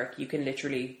leaving the park. You can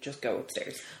literally just go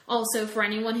upstairs. Also, for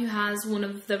anyone who has one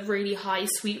of the really high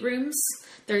suite rooms,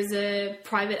 there's a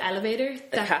private elevator.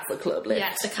 The Castle Club lift.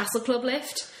 Yes, the Castle Club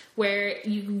lift, where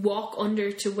you walk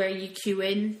under to where you queue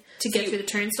in to get through the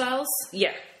turnstiles.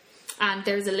 Yeah. And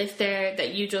there's a lift there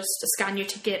that you just scan your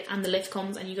ticket and the lift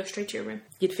comes and you go straight to your room.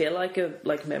 You'd feel like a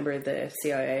member of the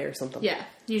CIA or something. Yeah,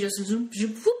 you just zoom,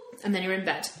 zoom, whoop, and then you're in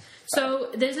bed. So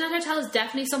the Disneyland Hotel is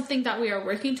definitely something that we are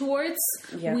working towards.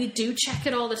 Yeah. We do check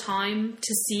it all the time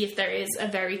to see if there is a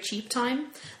very cheap time.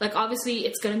 Like, obviously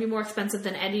it's going to be more expensive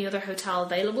than any other hotel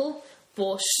available,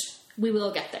 but we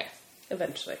will get there.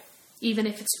 Eventually. Even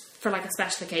if it's for like a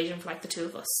special occasion for like the two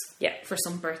of us. Yeah. For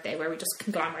some birthday where we just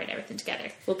conglomerate everything together.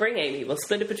 We'll bring Amy. We'll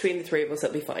split it between the three of us.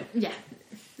 It'll be fine. Yeah.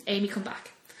 Amy, come back.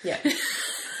 Yeah.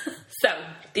 So,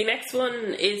 the next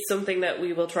one is something that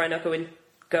we will try not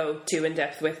go too in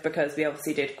depth with because we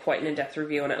obviously did quite an in-depth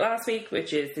review on it last week,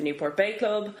 which is the Newport Bay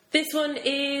Club. This one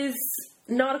is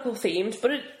nautical themed, but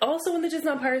it also on the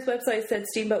Disneyland Paris website said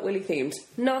Steamboat Willie themed.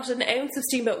 Not an ounce of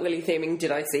Steamboat Willie theming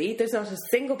did I see. There's not a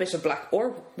single bit of black,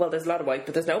 or, well, there's a lot of white,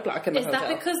 but there's no black in the hotel. Is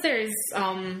that because there's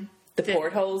the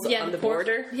portholes on the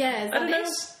border? Yeah, I don't know.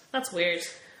 That's weird.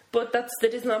 But that's the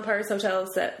Disneyland Paris The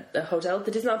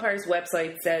Disneyland Paris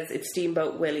website says it's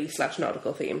Steamboat Willie /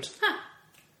 nautical themed. Huh.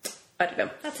 I don't know.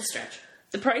 That's a stretch.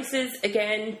 The prices,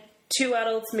 again, 2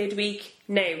 adults midweek.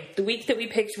 Now, the week that we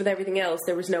picked with everything else,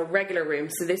 there was no regular room,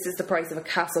 so this is the price of a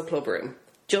Castle Club room.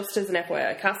 Just as an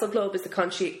FYI, Castle Club is the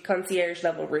concierge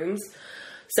level rooms.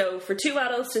 So for 2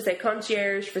 adults to say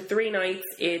concierge for 3 nights,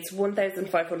 it's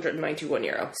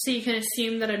 €1,591. So you can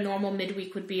assume that a normal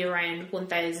midweek would be around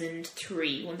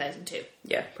 1,003, 1,002.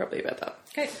 Yeah, probably about that.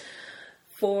 Okay.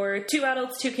 For 2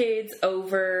 adults, 2 kids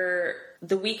over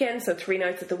the weekend, so 3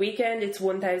 nights at the weekend, it's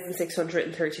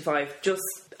 1,635. Just,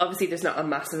 obviously there's not a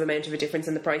massive amount of a difference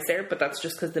in the price there, but that's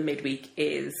just because the midweek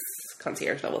is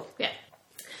concierge level. Yeah.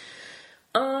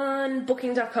 On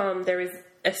Booking.com, there is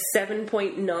a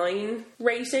 7.9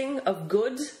 rating of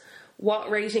good.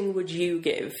 What rating would you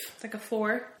give? It's like a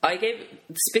 4. I gave,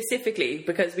 specifically,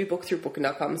 because we booked through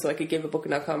Booking.com, so I could give a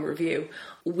Booking.com review,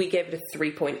 we gave it a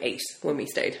 3.8 when we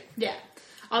stayed. Yeah.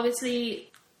 Obviously,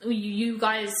 you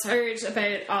guys heard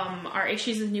about our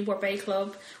issues with Newport Bay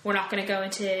Club. We're not going to go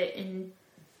in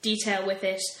detail with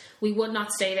it. We would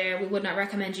not stay there. We would not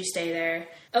recommend you stay there.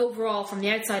 Overall, from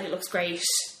the outside, it looks great,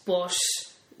 but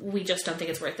we just don't think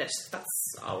it's worth it.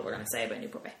 That's all we're going to say about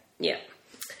Newport Bay. Yeah.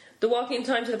 The walking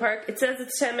time to the park, it says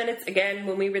it's 10 minutes. Again,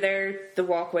 when we were there, the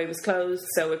walkway was closed,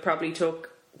 so it probably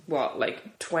took,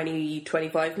 20,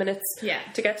 25 minutes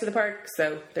to get to the park,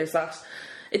 so there's that.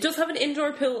 It does have an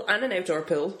indoor pool and an outdoor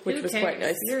pool, which was quite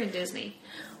nice. You're in Disney.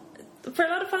 For a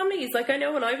lot of families, I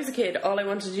know when I was a kid, all I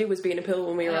wanted to do was be in a pool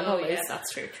when we were on holidays. Yeah,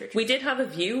 that's true. We did have a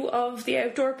view of the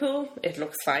outdoor pool. It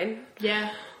looks fine.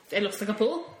 Yeah, it looks like a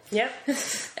pool. Yeah.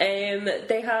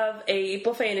 They have a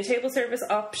buffet and a table service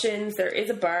options. There is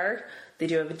a bar. They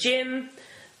do have a gym.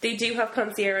 They do have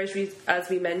concierge, as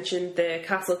we mentioned, the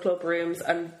Castle Club rooms,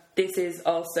 and this is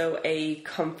also a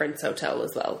conference hotel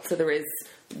as well. So there is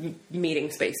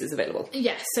meeting spaces available.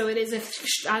 Yeah, so it is,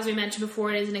 as we mentioned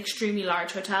before, it is an extremely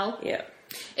large hotel. Yeah.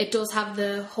 It does have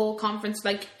the whole conference,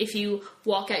 if you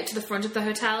walk out to the front of the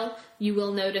hotel, you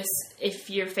will notice if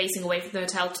you're facing away from the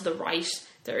hotel to the right,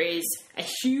 there is a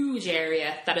huge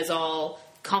area that is all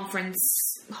conference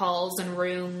halls and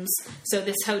rooms. So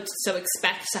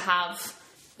expect to have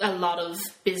a lot of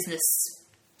business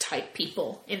type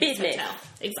people in this hotel.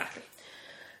 Exactly.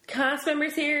 Cast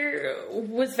members here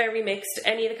was very mixed.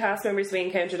 Any of the cast members we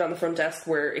encountered on the front desk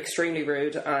were extremely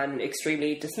rude and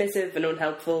extremely dismissive and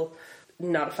unhelpful.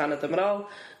 Not a fan of them at all.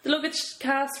 The luggage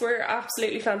cast were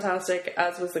absolutely fantastic,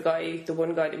 as was the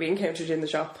one guy that we encountered in the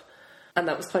shop. And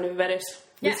that was kind of about it.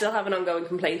 We still have an ongoing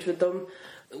complaint with them.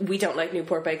 We don't like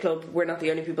Newport Bay Club. We're not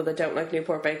the only people that don't like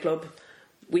Newport Bay Club.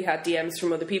 We had DMs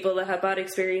from other people that had bad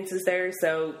experiences there,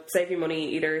 so save your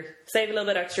money. Either save a little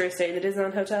bit extra, stay in the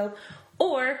Disneyland Hotel,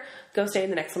 or go stay in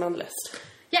the next one on the list.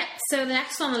 Yeah, so the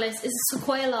next one on the list is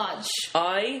Sequoia Lodge.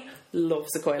 I love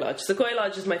Sequoia Lodge. Sequoia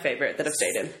Lodge is my favourite that I've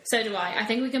stayed in. So do I. I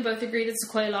think we can both agree that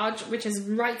Sequoia Lodge, which is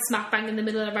right smack bang in the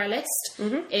middle of our list,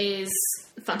 is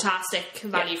fantastic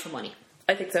value for money.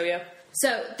 I think so, yeah.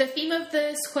 So the theme of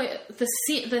the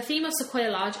theme of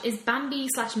Sequoia Lodge is Bambi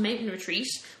 / Mountain Retreat,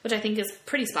 which I think is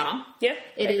pretty spot on. Yeah,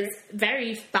 it is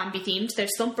very Bambi themed.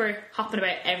 There's Thumper hopping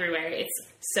about everywhere. It's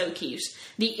so cute.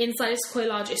 The inside of Sequoia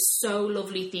Lodge is so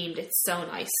lovely themed. It's so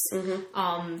nice.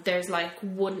 There's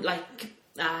wood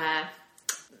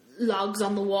logs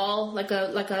on the wall, like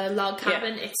a log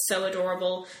cabin. Yeah. It's so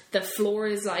adorable. The floor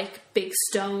is big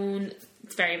stone.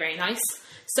 It's very, very nice.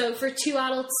 So for 2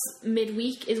 adults,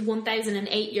 midweek is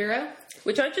 €1,008.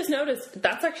 Which I just noticed,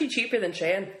 that's actually cheaper than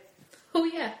Cheyenne. Oh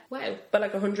yeah, wow. By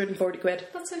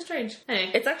 £140. That's so strange.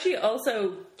 Anyway. It's actually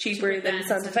also cheaper than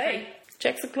Santa Fe.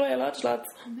 Check Sequoia Lodge, lads.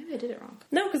 Oh, maybe I did it wrong.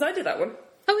 No, because I did that one.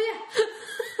 Oh yeah.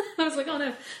 I was like, oh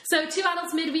no. So 2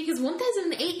 adults midweek is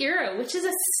 €1,008, which is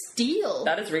a steal.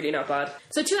 That is really not bad.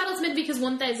 So 2 adults midweek is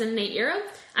 €1,008,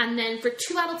 and then for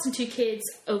 2 adults and 2 kids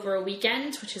over a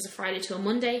weekend, which is a Friday to a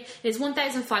Monday, it is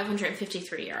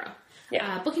 €1,553.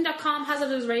 Yeah. Booking.com has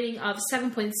a rating of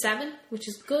 7.7, which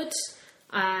is good.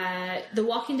 The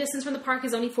walking distance from the park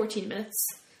is only 14 minutes.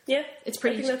 Yeah, it's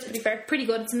pretty. I think that's pretty fair. Pretty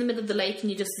good. It's in the middle of the lake,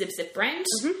 and you just zip around.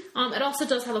 It also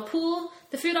does have a pool.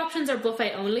 The food options are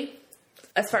buffet only.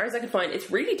 As far as I could find, it's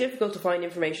really difficult to find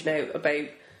information out about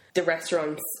the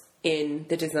restaurants in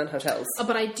the Disneyland hotels.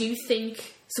 But I do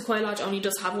think Sequoia Lodge only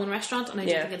does have one restaurant, and I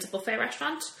do think it's a buffet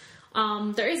restaurant.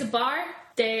 There is a bar.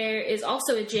 There is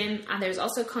also a gym, and there's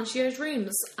also concierge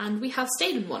rooms, and we have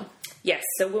stayed in one. Yes,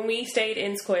 so when we stayed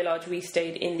in Sequoia Lodge, we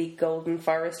stayed in the Golden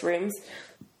Forest rooms.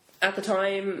 At the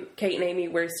time, Kate and Amy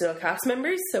were still cast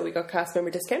members, so we got cast member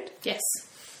discount. Yes.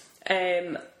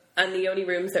 And the only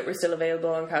rooms that were still available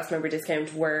on cast member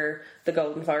discount were the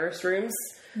Golden Forest rooms.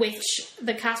 Which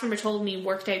the cast member told me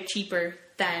worked out cheaper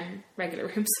than regular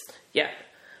rooms. Yeah.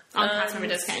 On cast member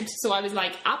discount. So I was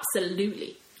like,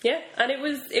 absolutely. Yeah, and it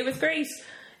was great.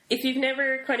 If you've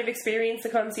never kind of experienced the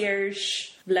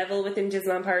concierge level within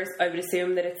Disneyland Paris, I would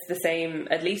assume that it's the same,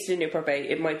 at least in Newport Bay.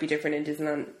 It might be different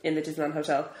in the Disneyland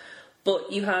Hotel.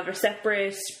 But you have a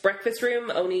separate breakfast room.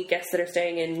 Only guests that are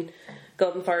staying in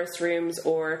Golden Forest rooms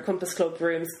or Compass Club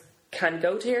rooms can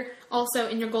go to here. Also,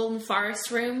 in your Golden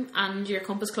Forest room and your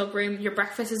Compass Club room, your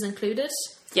breakfast is included.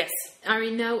 Yes. I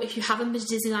mean, no, if you haven't been to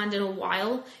Disneyland in a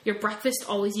while, your breakfast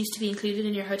always used to be included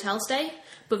in your hotel stay.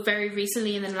 But very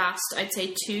recently, in the last, I'd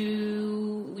say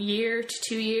 2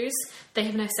 years, they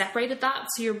have now separated that.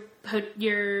 So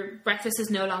your breakfast is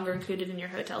no longer included in your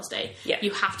hotel stay. Yeah.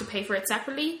 You have to pay for it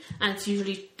separately, and it's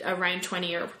usually around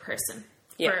 €20 per person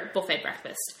for buffet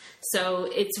breakfast. So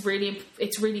it's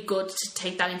really good to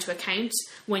take that into account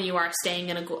when you are staying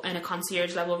in a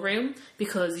concierge level room,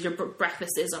 because your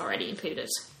breakfast is already included.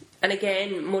 And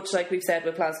again, much like we've said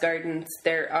with Plaza Gardens,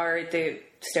 there are the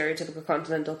stereotypical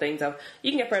continental things of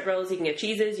you can get bread rolls, you can get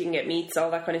cheeses, you can get meats,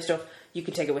 all that kind of stuff. You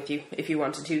can take it with you if you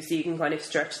wanted to, so you can kind of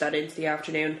stretch that into the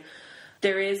afternoon.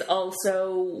 There is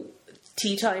also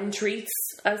tea time treats,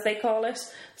 as they call it.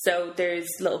 So there's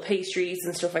little pastries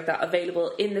and stuff like that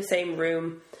available in the same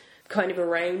room kind of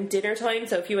around dinner time.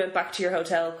 So if you went back to your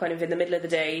hotel kind of in the middle of the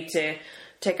day to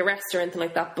take a rest or anything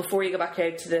like that, before you go back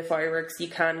out to the fireworks, you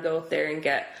can go up there and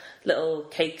get little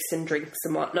cakes and drinks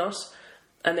and whatnot.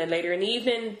 And then later in the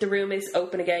evening, the room is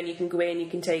open again. You can go in, you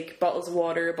can take bottles of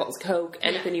water, bottles of Coke,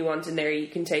 anything you want in there you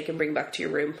can take and bring back to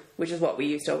your room, which is what we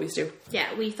used to always do.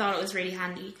 Yeah, we thought it was really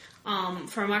handy.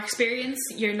 From our experience,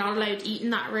 you're not allowed to eat in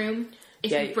that room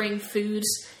if you bring food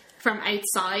from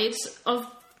outside of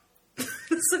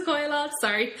Sequoia Lodge.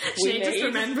 Sorry, Sinead just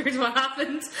remembered what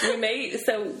happened.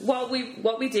 So what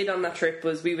we did on that trip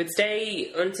was we would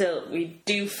stay until we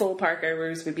do full park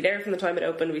hours. We'd be there from the time it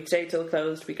opened. We'd stay till it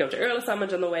closed. We'd go to Earl of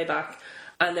Sandwich on the way back,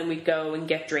 and then we'd go and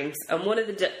get drinks. And one of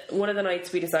the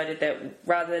nights we decided that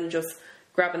rather than just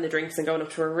grabbing the drinks and going up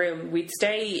to a room, we'd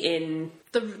stay in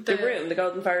the room, the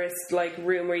Golden Forest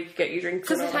room where you could get your drinks.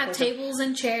 Because it had tables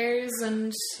and chairs,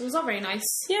 and it was all very nice.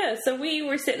 Yeah, so we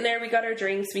were sitting there, we got our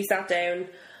drinks, we sat down,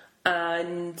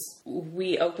 and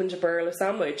we opened up Earl of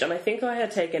Sandwich, and I think I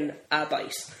had taken a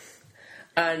bite.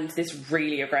 And this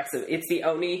really aggressive. It's the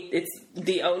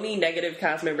only negative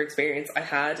cast member experience I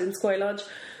had in Sequoia Lodge.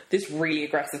 This really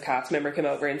aggressive cast member came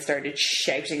over and started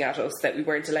shouting at us that we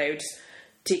weren't allowed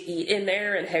to eat in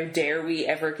there, and how dare we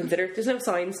ever consider it. There's no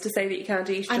signs to say that you can't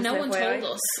eat. And no one told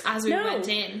us as we went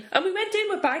in. And we went in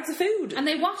with bags of food. And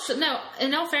they watched it. No,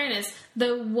 in all fairness,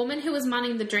 the woman who was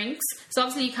manning the drinks, so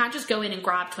obviously you can't just go in and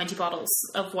grab 20 bottles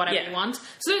of whatever you want.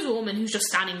 So there's a woman who's just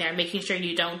standing there making sure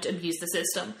you don't abuse the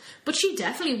system. But she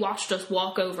definitely watched us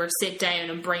walk over, sit down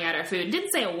and bring out our food.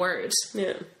 Didn't say a word.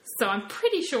 Yeah. So I'm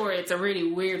pretty sure it's a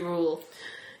really weird rule.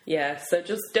 Yeah, so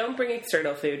just don't bring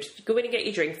external food. Go in and get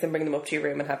your drinks and bring them up to your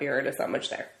room and have your Earl of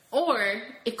Sandwich there. Or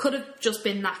it could have just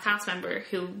been that cast member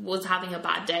who was having a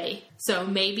bad day. So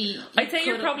maybe... I'd say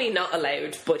you're probably not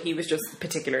allowed, but he was just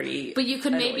particularly... But you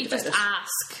could maybe just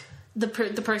ask the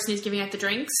person who's giving out the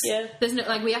drinks. Yeah. There's no,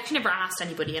 we actually never asked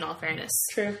anybody, in all fairness.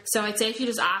 True. So I'd say if you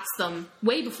just ask them,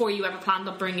 way before you ever planned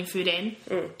on bringing food in,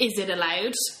 is it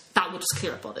allowed? That would just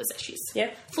clear up all those issues.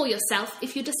 Yeah. For yourself,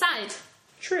 if you decide.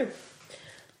 True.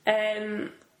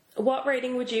 What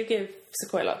rating would you give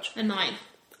Sequoia Lodge? A 9.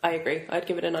 I agree. I'd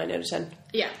give it a 9 out of 10.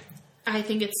 Yeah. I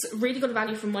think it's really good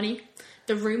value for money.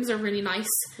 The rooms are really nice.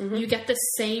 Mm-hmm. You get the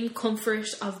same comfort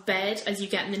of bed as you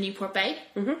get in the Newport Bay.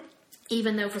 Mm-hmm.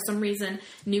 Even though for some reason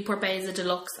Newport Bay is a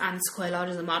deluxe and Sequoia Lodge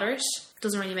is a moderate.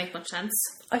 Doesn't really make much sense.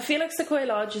 I feel like Sequoia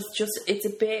Lodge is it's a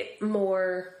bit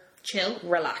more... chill.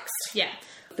 Relaxed. Yeah.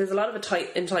 There's a lot of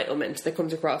entitlement that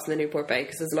comes across in the Newport Bay,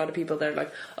 because there's a lot of people that are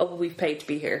like, oh, well, we've paid to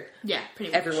be here. Yeah,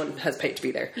 pretty much. Everyone has paid to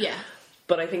be there. Yeah.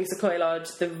 But I think Sequoia Lodge,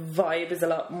 the vibe is a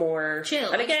lot more...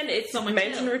 chill. And again, it's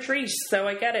mountain retreat, so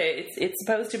I get it. It's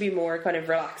supposed to be more kind of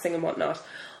relaxing and whatnot.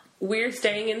 We're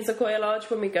staying in Sequoia Lodge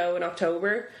when we go in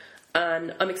October,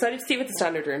 and I'm excited to see what the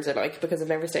standard rooms are like, because I've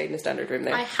never stayed in a standard room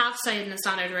there. I have stayed in a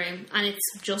standard room, and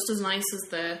it's just as nice as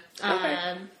the...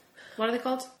 what are they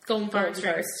called? Golden Forest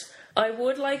rooms. I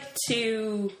would like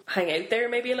to hang out there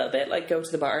maybe a little bit, like go to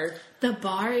the bar. The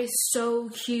bar is so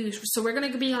cute. So we're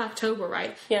going to be in October,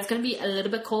 right? Yeah. It's going to be a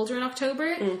little bit colder in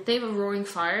October. They have a roaring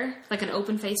fire, like an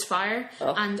open-faced fire.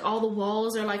 Oh. And all the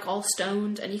walls are like all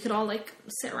stoned. And you could all like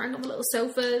sit around on the little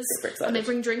sofas. And they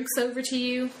bring drinks over to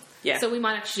you. Yeah. So we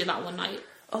might actually do that one night.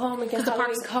 Oh my god, the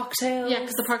park's cocktails. Yeah,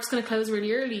 because the park's going to close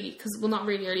really early. Well, not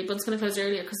really early, but it's going to close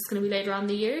earlier because it's going to be later on in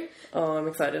the year. Oh, I'm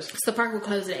excited. So the park will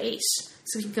close at 8.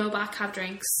 So we can go back, have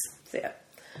drinks. So yeah.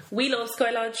 We love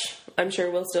Sky Lodge. I'm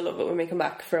sure we'll still love it when we come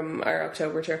back from our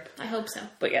October trip. I hope so.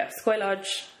 But yeah, Sky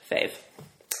Lodge, fave.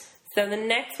 So the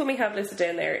next one we have listed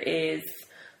down there is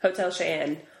Hotel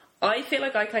Cheyenne. I feel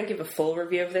like I can't give a full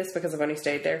review of this because I've only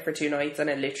stayed there for 2 nights and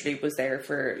I literally was there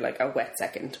for like a wet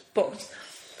second. But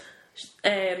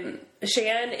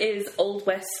Cheyenne is Old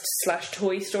West /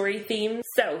 Toy Story themed.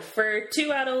 So for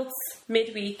 2 adults,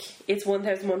 midweek, it's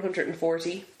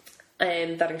 $1,140.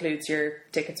 And that includes your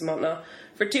tickets and whatnot.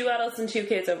 For 2 adults and 2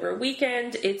 kids over a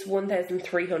weekend, it's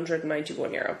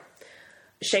 €1,391.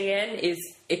 Cheyenne is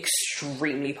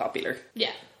extremely popular.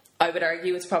 Yeah. I would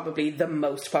argue it's probably the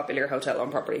most popular hotel on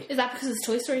property. Is that because it's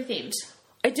Toy Story themed?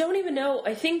 I don't even know.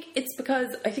 I think it's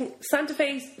because Santa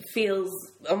Fe feels,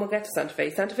 and we'll get to Santa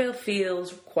Fe, Santa Fe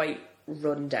feels quite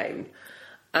run down.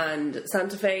 And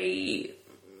Santa Fe,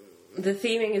 the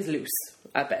theming is loose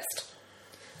at best.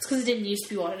 It's because it didn't used to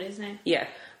be what it is now. Yeah,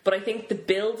 but I think the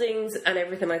buildings and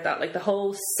everything like that, like the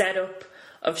whole setup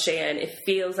of Cheyenne, it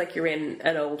feels like you're in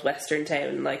an old western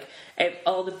town. Like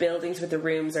all the buildings with the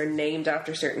rooms are named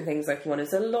after certain things. Like one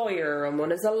is a lawyer and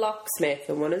one is a locksmith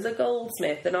and one is a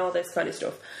goldsmith and all this kind of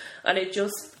stuff. And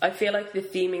I feel like the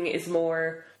theming is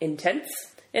more intense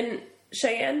in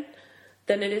Cheyenne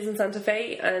than it is in Santa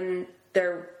Fe, and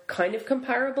they're kind of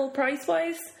comparable price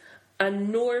wise. And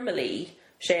normally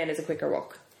Cheyenne is a quicker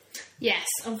walk. Yes,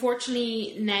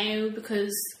 unfortunately now,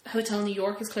 because Hotel New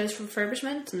York is closed for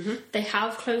refurbishment, they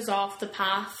have closed off the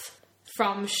path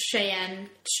from Cheyenne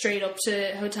straight up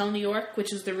to Hotel New York,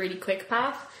 which is the really quick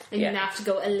path, and you have to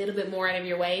go a little bit more out of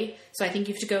your way. So I think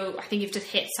you have to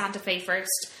hit Santa Fe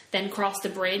first, then cross the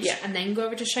bridge, and then go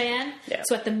over to Cheyenne. Yeah.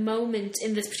 So at the moment,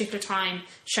 in this particular time,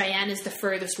 Cheyenne is the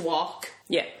furthest walk.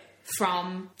 Yeah.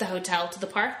 From the hotel to the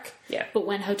park. Yeah. But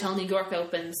when Hotel New York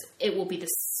opens, it will be the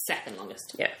second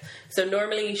longest. Yeah. So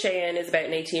normally Cheyenne is about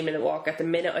an 18-minute walk. At the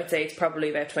minute, I'd say it's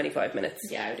probably about 25 minutes.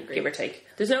 Yeah, I would agree. Give or take.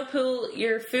 There's no pool.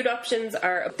 Your food options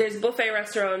are... There's a buffet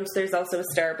restaurant. There's also a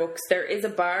Starbucks. There is a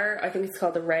bar. I think it's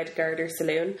called the Red Garter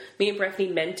Saloon. Me and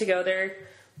Breffney meant to go there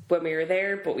when we were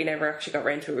there, but we never actually got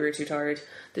around to it. We were too tired.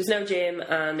 There's no gym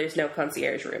and there's no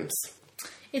concierge rooms.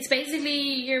 It's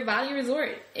basically your value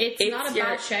resort. It's not a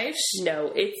bad shout.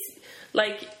 No, it's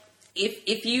like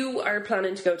if you are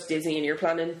planning to go to Disney and you're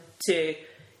planning to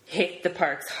hit the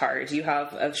parks hard, you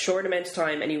have a short amount of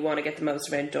time and you want to get the most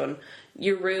amount done,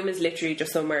 your room is literally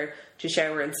just somewhere to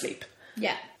shower and sleep.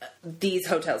 Yeah. These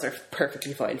hotels are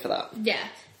perfectly fine for that. Yeah.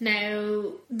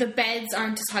 Now, the beds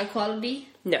aren't as high quality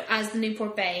as the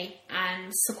Newport Bay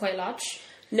and Sequoia Lodge.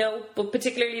 No, but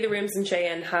particularly the rooms in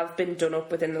Cheyenne have been done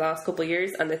up within the last couple of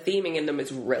years, and the theming in them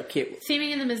is real cute.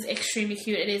 Theming in them is extremely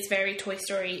cute. It is very Toy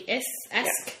Story-esque. Yeah.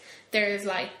 There's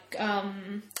like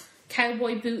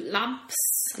cowboy boot lamps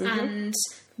and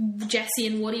Jessie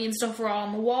and Woody and stuff are all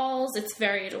on the walls. It's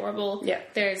very adorable. Yeah.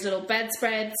 There's little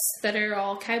bedspreads that are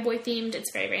all cowboy themed.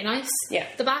 It's very, very nice. Yeah.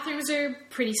 The bathrooms are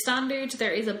pretty standard.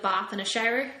 There is a bath and a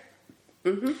shower.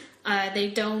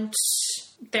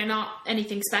 They're not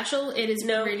anything special. It is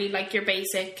really like your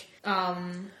basic.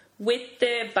 With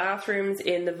the bathrooms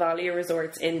in the value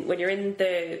resorts, when you're in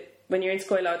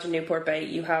Sky Lodge and Newport Bay,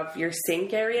 you have your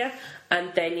sink area,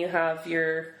 and then you have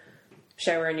your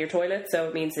shower and your toilet. So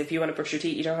it means if you want to brush your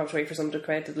teeth, you don't have to wait for someone to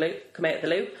come out of the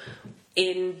loo.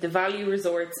 In the value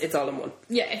resorts, it's all in one.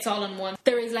 Yeah, it's all in one.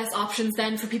 There is less options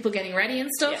then for people getting ready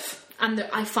and stuff. Yeah. And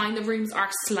I find the rooms are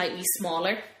slightly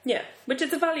smaller. Yeah, which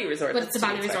is a value resort. But it's a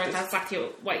value resort, that's exactly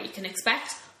what you can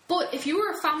expect. But if you were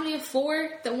a family of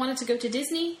 4 that wanted to go to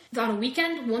Disney on a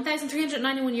weekend,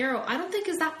 €1,391, I don't think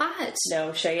is that bad.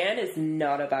 No, Cheyenne is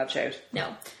not a bad shout.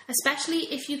 No,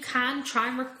 especially if you can try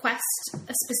and request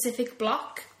a specific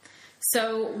block.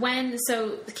 This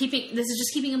is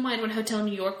just keeping in mind when Hotel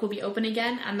New York will be open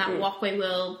again and that walkway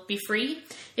will be free.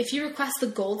 If you request the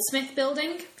Goldsmith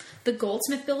building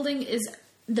is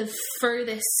the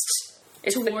furthest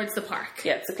towards the park.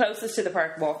 Yeah, it's the closest to the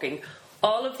park walking.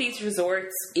 All of these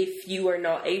resorts, if you are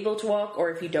not able to walk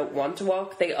or if you don't want to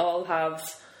walk, they all have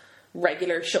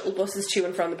regular shuttle buses to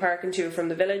and from the park and to and from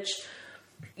the village.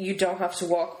 You don't have to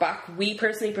walk back. We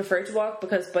personally prefer to walk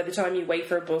because by the time you wait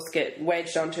for a bus, get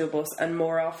wedged onto a bus, and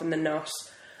more often than not,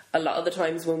 a lot of the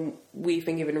times when we've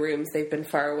been given rooms, they've been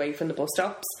far away from the bus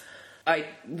stops.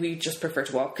 We just prefer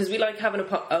to walk because we like having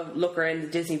a look around the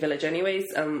Disney Village anyways.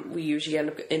 We usually end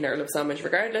up in Earl of Sandwich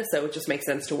regardless, so it just makes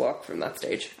sense to walk from that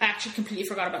stage. I actually completely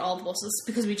forgot about all the buses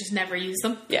because we just never use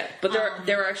them. Yeah, but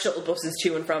there are shuttle buses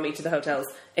to and from each of the hotels,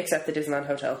 except the Disneyland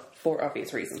Hotel, for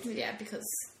obvious reasons. Yeah, because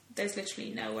there's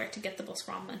literally nowhere to get the bus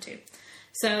from and to.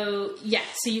 So, yeah,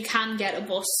 so you can get a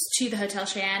bus to the Hotel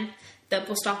Cheyenne. The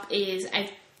bus stop is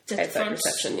outside the front.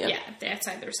 Reception, yeah. Yeah,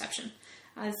 outside the reception.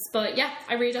 But yeah,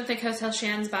 I really don't think Hotel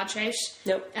Cheyenne's a bad shout.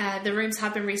 Nope. The rooms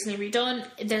have been recently redone.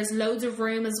 There's loads of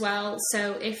room as well,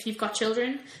 so if you've got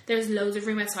children, there's loads of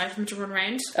room outside for them to run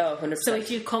around. Oh, 100%. So if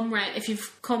you've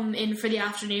come in for the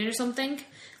afternoon or something,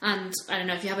 and I don't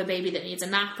know, if you have a baby that needs a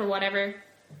nap or whatever,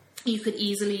 you could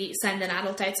easily send an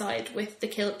adult outside with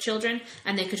the children,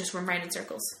 and they could just run around in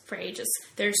circles for ages.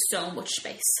 There's so much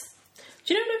space.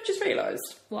 Do you know what I've just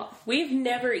realised? What? We've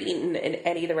never eaten in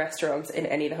any of the restaurants in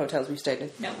any of the hotels we've stayed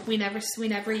in. No, we never eat. We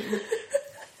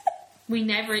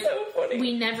never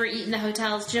eat in the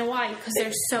hotels. Do you know why? Because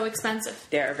they're so expensive.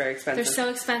 They are very expensive. They're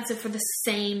so expensive for the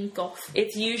same guff.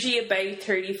 It's usually about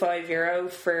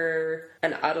 €35 for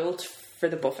an adult for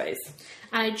the buffets.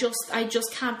 And I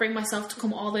just can't bring myself to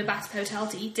come all the way back to the hotel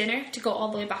to eat dinner, to go all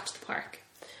the way back to the park.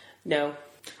 No.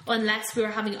 Unless we were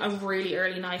having a really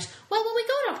early night. Well, when we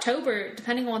go in October,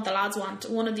 depending on what the lads want,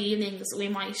 one of the evenings we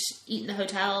might eat in the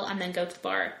hotel and then go to the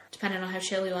bar, depending on how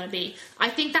chill we want to be. I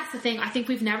think that's the thing. I think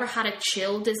we've never had a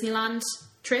chill Disneyland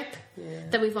trip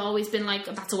that we've always been like,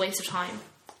 that's a waste of time.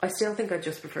 I still think I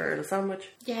just prefer a sandwich.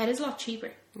 Yeah, it is a lot cheaper.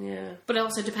 Yeah. But it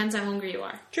also depends how hungry you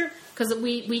are. Sure. Because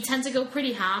we tend to go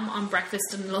pretty ham on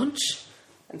breakfast and lunch.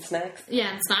 And snacks.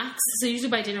 Yeah, and snacks. So usually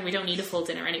by dinner we don't need a full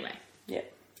dinner anyway. Yeah.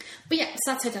 But yeah,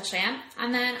 so that's Hotel Cheyenne.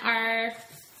 And then our...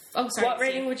 Oh, sorry. What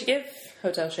rating would you give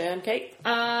Hotel Cheyenne, Kate?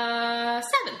 7.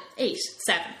 8.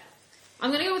 7.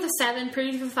 I'm going to go with a 7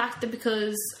 purely for the fact that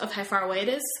because of how far away it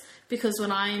is. Because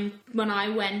when I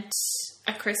went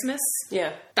at Christmas,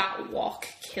 that walk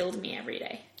killed me every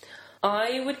day.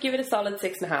 I would give it a solid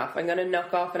 6.5. I'm going to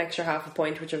knock off an extra half a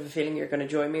point, which I have a feeling you're going to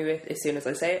join me with as soon as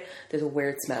I say it. There's a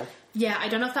weird smell. Yeah, I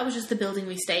don't know if that was just the building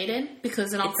we stayed in,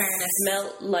 because in all fairness... It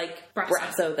smelled like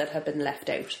Brasso that had been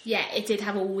left out. Yeah, it did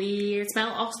have a weird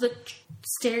smell. Also, the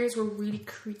stairs were really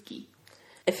creaky.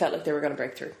 It felt like they were going to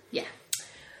break through. Yeah.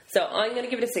 So I'm going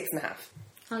to give it a 6.5.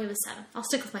 I'll give it a 7. I'll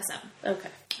stick with my 7. Okay.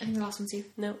 I think the last one's you.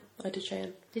 No, I did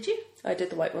Cheyenne. Did you? I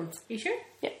did the white ones. Are you sure?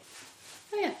 Yeah.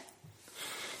 Oh, yeah.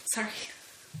 Sorry.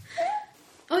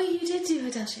 Oh, you did do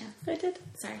Hotel Cheyenne. I did.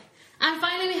 Sorry. And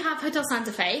finally we have Hotel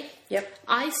Santa Fe. Yep.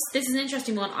 This is an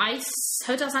interesting one.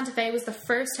 Hotel Santa Fe was the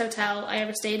first hotel I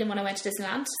ever stayed in when I went to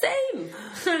Disneyland. Same.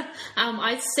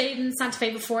 I stayed in Santa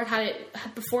Fe before it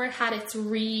had its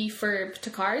refurb to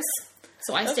Cars.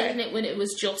 So I stayed in it when it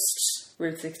was just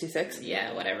Route 66.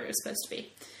 Yeah, whatever it was supposed to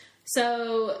be.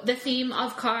 So the theme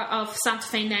of Santa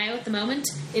Fe now at the moment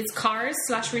is Cars /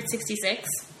 Route 66.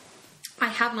 I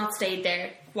have not stayed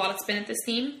there while it's been at this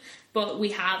theme, but we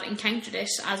have encountered it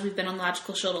as we've been on the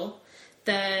Magical Shuttle.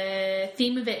 The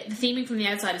theming from the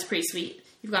outside is pretty sweet.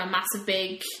 You've got a massive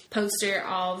big poster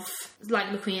of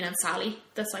Lightning McQueen and Sally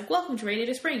that's like, welcome to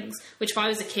Radiator Springs, which if I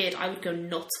was a kid, I would go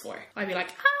nuts for. I'd be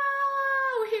like,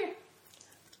 we're here.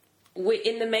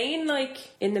 In the main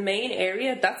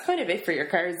area, that's kind of it for your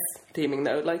Cars theming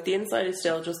though. Like the inside is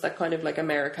still just that kind of like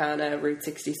Americana Route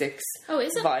 66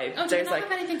 vibe. Oh, do you not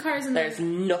have anything Cars in there? There's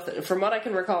nothing, from what I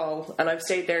can recall, and I've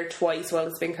stayed there twice while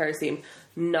it's been Cars theme,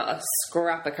 not a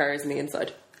scrap of Cars in the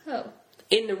inside. Oh.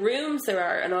 In the rooms there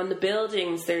are, and on the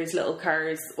buildings there's little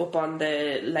cars up on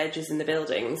the ledges in the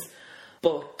buildings,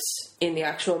 but in the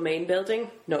actual main building,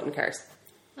 nothing Cars.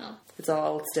 Oh. It's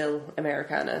all still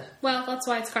Americana. Well, that's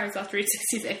why it's Cars after Route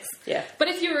 66. Yeah. But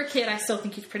if you were a kid, I still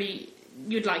think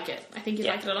you'd like it. I think you'd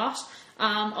like it a lot.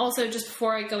 Also, just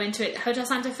before I go into it, Hotel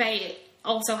Santa Fe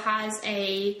also has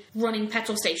a running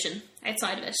petrol station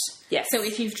outside of it. Yes. So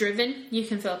if you've driven, you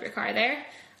can fill up your car there.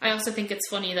 I also think it's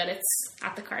funny that it's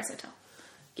at the Cars Hotel.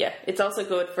 Yeah, it's also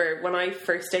good for when I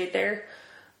first stayed there,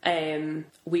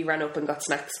 we ran up and got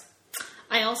snacks.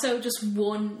 I also just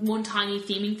one tiny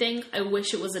theming thing. I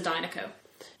wish it was a Dinoco.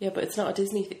 Yeah, but it's not a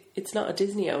Disney. It's not a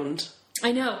Disney owned.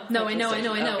 I know. No, I know.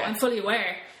 Okay. I'm fully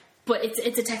aware. But it's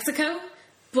a Texaco,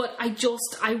 But I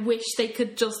wish they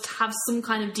could just have some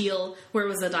kind of deal where it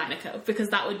was a Dinoco, because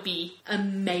that would be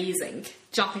amazing.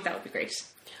 Do you not think that would be great?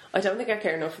 I don't think I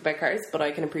care enough about cars, but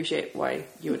I can appreciate why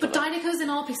you would. But Dinoco's in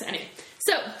all places anyway.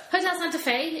 So, Hotel Santa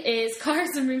Fe is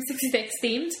Cars and Room 66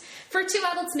 themed. For 2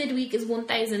 adults midweek is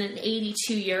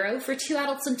 €1,082. For 2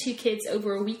 adults and 2 kids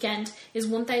over a weekend is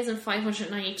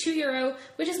 €1,592,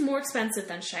 which is more expensive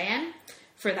than Cheyenne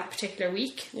for that particular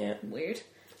week. Yeah. Weird.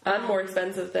 And more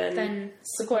expensive than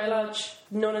Sequoia Lodge.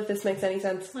 None of this makes any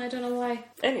sense. I don't know why.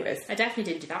 Anyways. I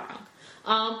definitely didn't do that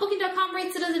wrong. Booking.com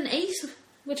rates it as an 8,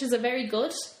 which is a very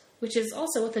good, which is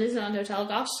also what the Disneyland Hotel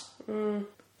got.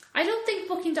 I don't think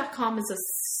Booking.com is a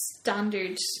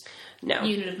standard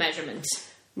unit of measurement.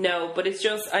 No, but it's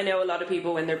just, I know a lot of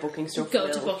people when they're booking stuff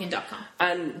go to Booking.com.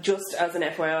 And just as an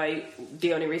FYI,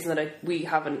 the only reason that we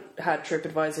haven't had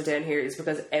TripAdvisor down here is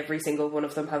because every single one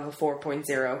of them have a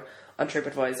 4.0 on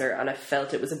TripAdvisor, and I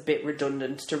felt it was a bit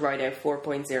redundant to write out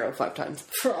 4.0 5 times.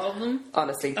 For all of them?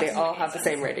 Honestly, they all have the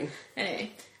same rating.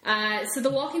 Anyway. So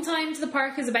the walking time to the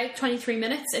park is about 23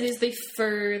 minutes. It is the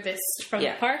furthest from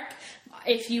the park.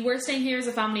 If you were staying here as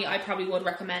a family, I probably would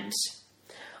recommend.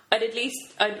 I'd at least,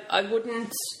 I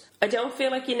wouldn't, I don't feel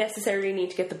like you necessarily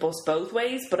need to get the bus both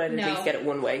ways, but I'd at least get it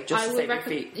one way, just to save your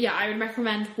feet. Yeah, I would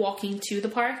recommend walking to the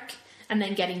park and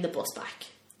then getting the bus back.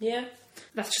 Yeah.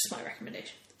 That's just my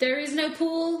recommendation. There is no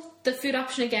pool. The food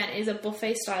option, again, is a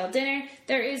buffet-style dinner.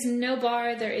 There is no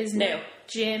bar. There is no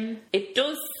gym. It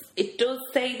does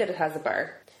say that it has a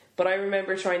bar, but I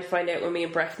remember trying to find out when me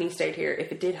and Breffney stayed here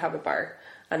if it did have a bar,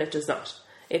 and it does not.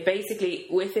 It basically,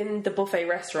 within the buffet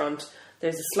restaurant,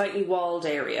 there's a slightly walled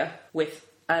area with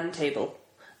an table,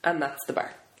 and that's the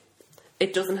bar.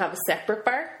 It doesn't have a separate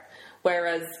bar,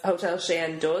 whereas Hotel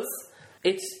Cheyenne does.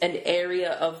 It's an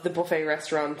area of the buffet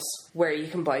restaurant where you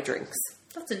can buy drinks.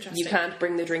 That's interesting. You can't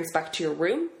bring the drinks back to your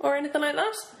room or anything like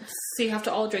that. So you have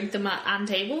to all drink them at an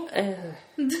table?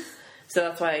 So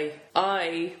that's why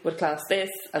I would class this,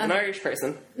 as an Irish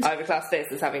person, I would class this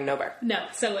as having no bar. No,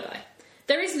 so would I.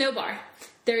 There is no bar,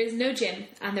 there is no gym,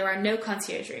 and there are no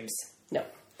concierge rooms. No.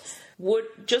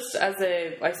 Just as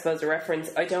a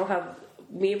reference, I don't have...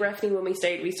 Me and Breffney, when we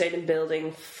stayed in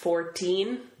building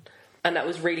 14, and that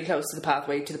was really close to the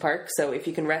pathway to the park, so if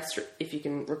you can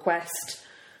request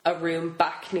a room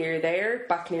back near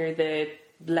the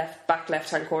back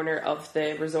left-hand corner of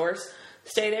the resort,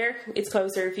 stay there. It's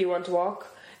closer if you want to walk.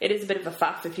 It is a bit of a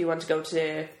faff if you want to go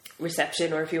to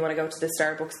reception, or if you want to go to the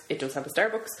Starbucks. It does have a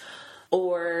Starbucks,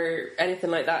 or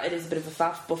anything like that. It is a bit of a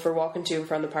faff, but for walking to and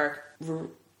from the park,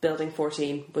 building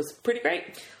 14 was pretty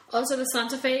great. Also, the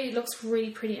Santa Fe looks really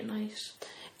pretty at night.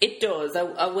 It does.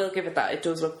 I will give it that. It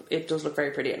does look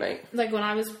very pretty at night. Like when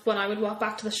I would walk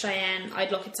back to the Cheyenne,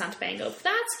 I'd look at Santa Fe and go,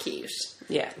 "That's cute."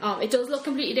 Yeah. It does look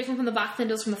completely different from the back than it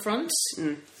does from the front.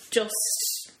 Just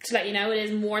to let you know, it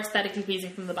is more aesthetically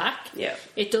pleasing from the back. Yeah.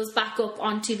 It does back up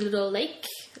onto the little lake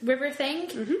river thing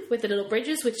with the little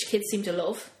bridges, which kids seem to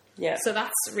love. Yeah. So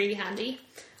that's really handy.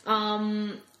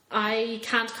 I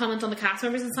can't comment on the cast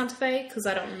members in Santa Fe because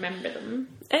I don't remember them.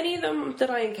 Any of them that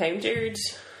I encountered,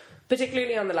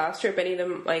 particularly on the last trip, any of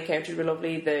them I encountered were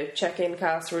lovely. The check-in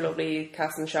cast were lovely.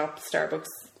 Cast in the shop, Starbucks,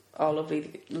 all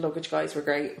lovely. The luggage guys were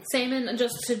great. Same, and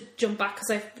just to jump back,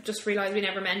 because I just realised we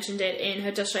never mentioned it in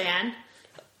Hotel Cheyenne.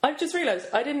 I've just realised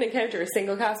I didn't encounter a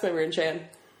single cast member in Cheyenne.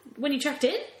 When you checked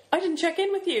in? I didn't check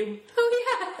in with you.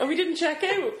 Oh, yeah. And we didn't check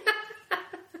out.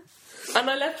 And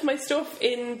I left my stuff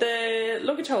in the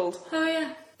luggage hold. Oh,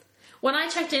 yeah. When I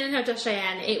checked in Hotel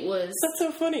Cheyenne, it was... That's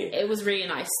so funny. It was really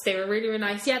nice. They were really, really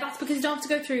nice. Yeah, that's because you don't have to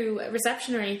go through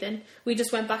reception or anything. We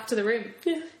just went back to the room.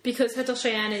 Yeah. Because Hotel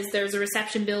Cheyenne there's a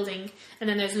reception building, and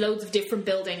then there's loads of different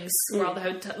buildings where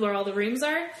all the rooms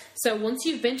are. So once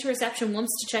you've been to reception once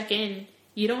to check in,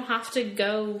 you don't have to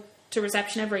go to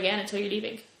reception ever again until you're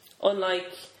leaving.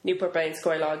 Unlike Newport Bay and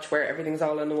Sequoia Lodge, where everything's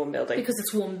all in the one building. Because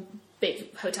it's one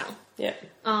big hotel. Yeah.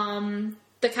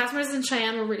 The cast members in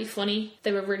Cheyenne were really funny.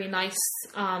 They were really nice.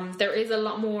 There is a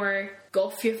lot more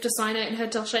guff you have to sign out in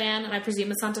Hotel Cheyenne, and I presume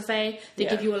in Santa Fe they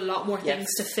give you a lot more things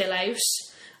to fill out.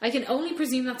 I can only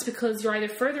presume that's because you're either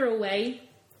further away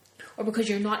or because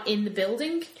you're not in the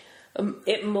building.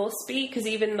 It must be, because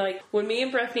even like when me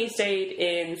and Breffney stayed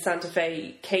in Santa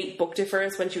Fe, Kate booked it for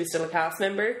us when she was still a cast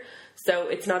member. So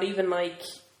it's not even like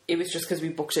it was just because we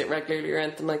booked it regularly or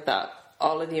anything like that.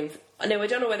 All of the now, I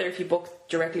don't know whether if you book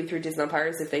directly through Disneyland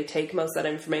Paris, if they take most of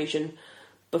that information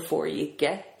before you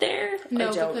get there. No,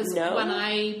 I don't because know. when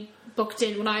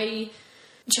I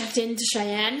checked into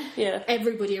Cheyenne,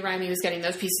 everybody around me was getting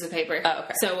those pieces of paper. Oh,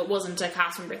 okay. So it wasn't a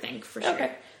cast member thing, for sure.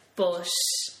 Okay. But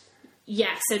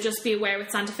Yeah, so just be aware with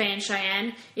Santa Fe and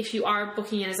Cheyenne, if you are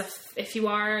checking in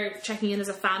as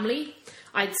a family,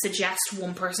 I'd suggest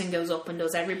one person goes up and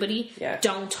does everybody. Yeah.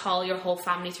 Don't haul your whole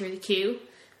family through the queue,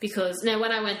 because now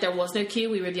when I went there was no queue,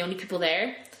 we were the only people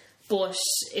there, but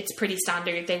it's pretty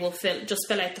standard. They will fill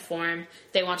out the form.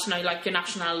 They want to know like your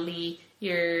nationality,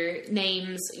 your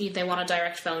names, they want a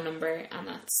direct phone number, and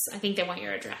I think they want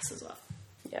your address as well.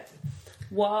 Yeah.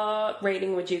 What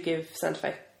rating would you give Santa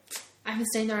Fe? I've been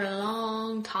staying there a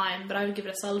long time, but I would give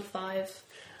it a solid 5.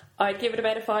 I'd give it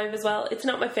about a 5 as well. It's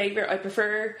not my favourite. I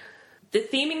prefer the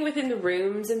theming within the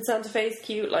rooms in Santa Fe is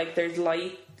cute. Like there's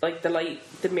light, like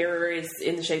the mirror is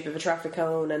in the shape of a traffic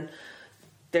cone, and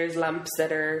there's lamps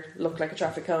that look like a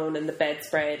traffic cone, and the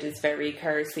bedspread is very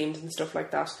Cars themed and stuff like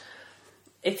that.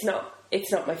 It's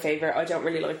not my favourite. I don't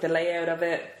really like the layout of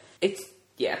it.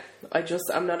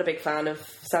 I'm not a big fan of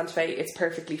Santa Fe. It's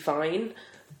perfectly fine,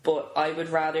 but I would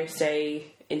rather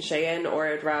stay in Cheyenne, or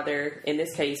I'd rather, in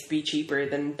this case, be cheaper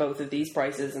than both of these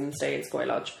prices and stay in Sky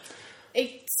Lodge.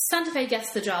 Santa Fe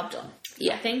gets the job done.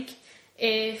 Yeah. I think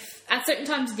if at certain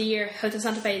times of the year, Hotel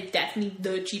Santa Fe is definitely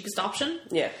the cheapest option.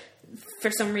 Yeah. For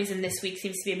some reason, this week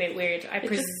seems to be a bit weird. I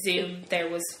presume there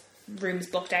was rooms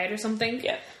booked out or something.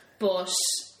 Yeah. But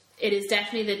it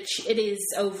is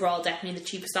overall definitely the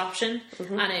cheapest option.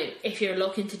 Mm-hmm. And if you're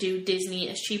looking to do Disney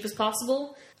as cheap as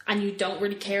possible, and you don't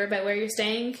really care about where you're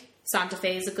staying, Santa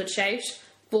Fe is a good shout.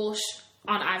 But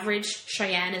on average,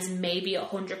 Cheyenne is maybe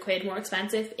 £100 more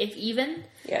expensive, if even.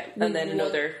 Yeah, and then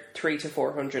another 300 to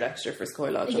 400 extra for Sky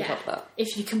Lodge on top of that.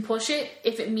 If you can push it,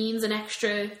 if it means an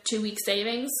extra 2-week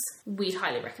savings, we'd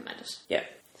highly recommend it. Yeah.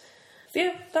 So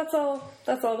yeah, that's all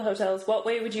the hotels. What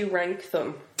way would you rank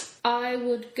them? I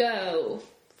would go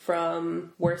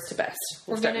from worst to best.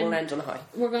 We'll end on a high.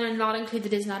 We're going to not include the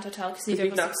Disneyland Hotel because neither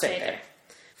of us have stayed there.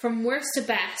 From worst to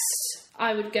best,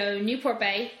 I would go Newport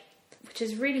Bay, which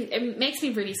is really, it makes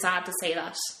me really sad to say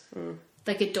that.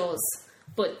 Like it does.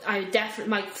 But I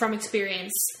definitely, from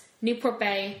experience, Newport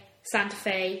Bay, Santa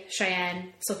Fe,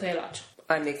 Cheyenne, Sky Lodge.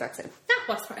 I'm the exact same.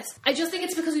 What surprise. I just think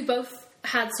it's because we both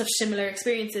had such similar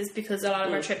experiences, because a lot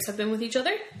of our trips have been with each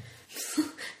other.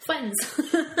 Friends.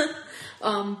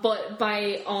 But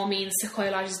by all means,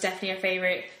 Sky Lodge is definitely our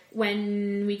favourite.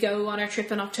 When we go on our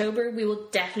trip in October, we will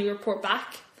definitely report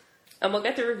back. And we'll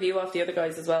get the review off the other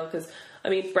guys as well, because, I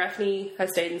mean, Breffney has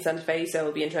stayed in Santa Fe, so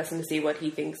it'll be interesting to see what he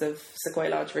thinks of Sky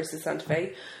Lodge versus Santa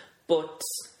Fe. But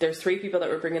there's 3 people that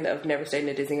we're bringing that have never stayed in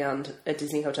a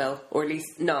Disney hotel, or at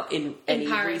least not in any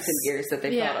recent years that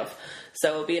they've thought of.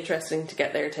 So it'll be interesting to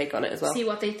get their take on it as well. See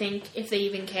what they think, if they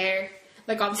even care.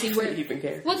 Like, obviously, If they even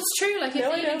care. Well, it's true, like,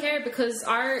 if they even care, because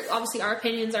our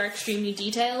opinions are extremely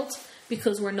detailed,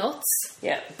 because we're nuts.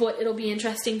 Yeah. But it'll be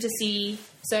interesting to see.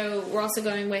 So we're also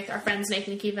going with our friends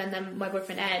Nathan and Kiva, and then my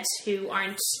boyfriend Ed, who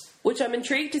aren't... Which I'm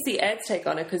intrigued to see Ed's take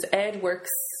on it, because Ed works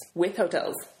with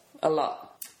hotels a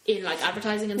lot. In, like,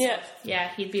 advertising and stuff. Yeah,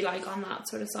 he'd be, like, on that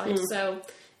sort of side. So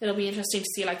it'll be interesting to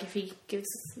see, like, if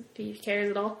he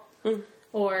cares at all.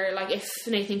 Or, like, if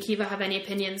Nathan and Kiva have any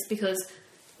opinions, because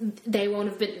they won't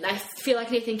have been... I feel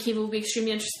like Nathan and Kiva will be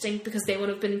extremely interesting, because they won't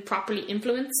have been properly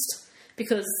influenced,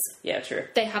 because... Yeah, true.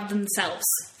 They have themselves.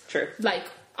 True. Like,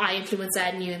 I influence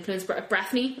Ed and you influence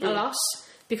Breffney a lot,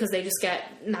 because they just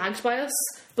get nagged by us.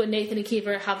 But Nathan and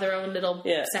Kiva have their own little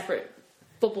separate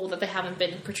bubble that they haven't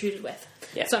been protruded with.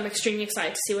 Yeah. So I'm extremely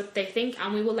excited to see what they think,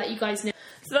 and we will let you guys know.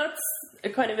 So that's a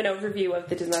kind of an overview of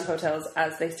the Disneyland hotels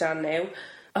as they stand now.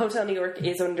 Hotel New York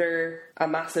is under a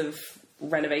massive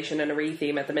renovation and a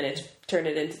re-theme at the minute, turn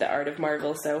it into the Art of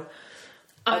Marvel, so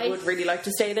I would really like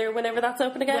to stay there whenever that's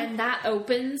open again. When that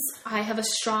opens, I have a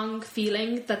strong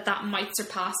feeling that might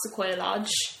surpass Sequoia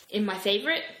Lodge in my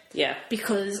favourite. Yeah.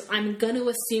 Because I'm going to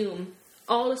assume,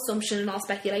 all assumption and all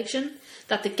speculation,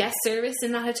 that the guest service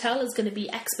in that hotel is going to be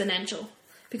exponential,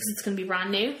 because it's going to be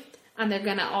brand new, and they're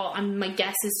going to and my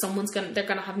guess is they're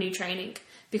going to have new training,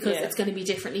 because it's going to be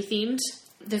differently themed.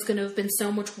 There's going to have been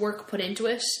so much work put into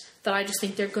it that I just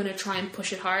think they're going to try and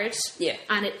push it hard. Yeah.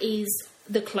 And it is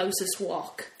the closest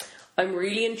walk. I'm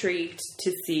really intrigued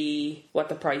to see what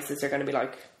the prices are going to be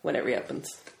like when it reopens.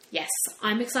 Yes,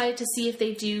 I'm excited to see if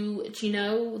they do you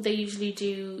know, they usually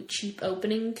do cheap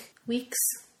opening weeks.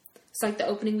 It's like the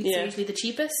opening weeks are usually the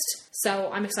cheapest. So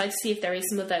I'm excited to see if there is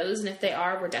some of those, and if they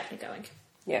are, we're definitely going.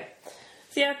 Yeah.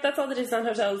 So yeah, that's all the Disneyland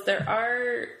hotels. There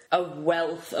are a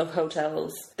wealth of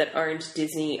hotels that aren't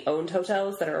Disney-owned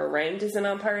hotels that are around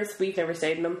Disneyland Paris. We've never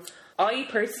stayed in them. I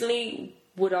personally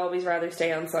would always rather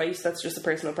stay on site. That's just a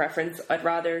personal preference. I'd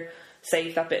rather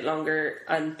save that bit longer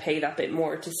and pay that bit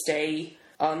more to stay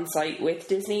on site with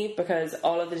Disney, because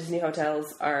all of the Disney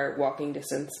hotels are walking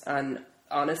distance, and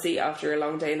honestly, after a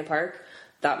long day in the park,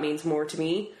 that means more to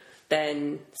me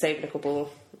than saving a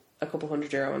couple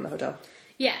 €100 on the hotel.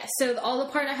 Yeah, so all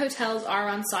the partner hotels are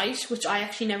on site, which I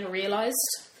actually never realised.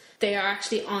 They are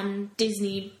actually on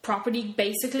Disney property,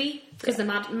 basically, because the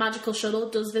Magical Shuttle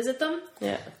does visit them.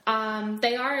 Yeah.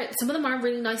 Some of them are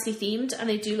really nicely themed, and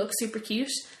they do look super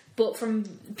cute. But from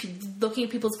looking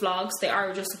at people's vlogs, they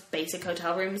are just basic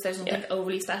hotel rooms. There's nothing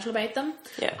overly special about them.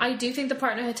 Yeah. I do think the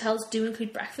partner hotels do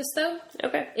include breakfast, though.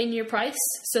 Okay. In your price.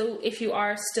 So if you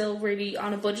are still really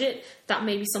on a budget, that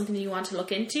may be something you want to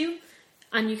look into.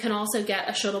 And you can also get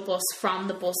a shuttle bus from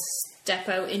the bus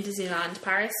depot in Disneyland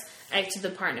Paris out to the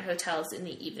partner hotels in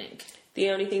the evening. The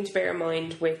only thing to bear in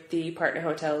mind with the partner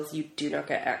hotels, you do not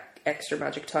get extra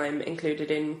magic time included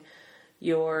in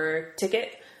your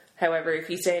ticket. However, if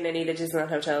you stay in any of the Disneyland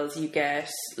hotels, you get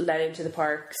let into the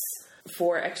parks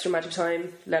for extra magic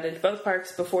time, let into both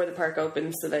parks before the park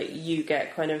opens, so that you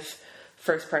get kind of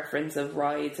first preference of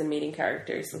rides and meeting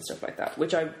characters and stuff like that,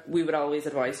 which we would always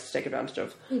advise to take advantage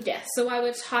of. Yes, so I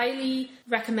would highly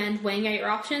recommend weighing out your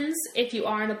options if you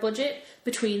are on a budget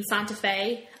between Santa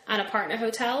Fe and a partner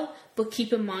hotel, but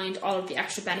keep in mind all of the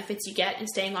extra benefits you get in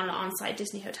staying on an on-site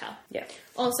Disney hotel. Yeah.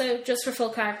 Also, just for full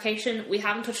clarification, we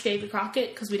haven't touched Davy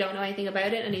Crockett because we don't know anything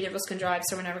about it and neither of us can drive,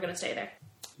 so we're never going to stay there.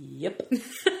 Yep.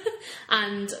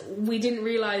 And we didn't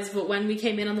realise, but when we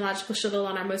came in on the Magical Shuttle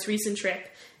on our most recent trip,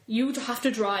 you'd have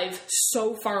to drive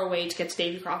so far away to get to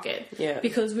Davy Crockett. Yeah.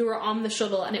 Because we were on the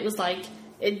shuttle and it was like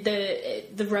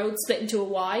the road split into a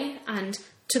Y, and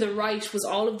to the right was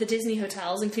all of the Disney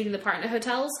hotels, including the partner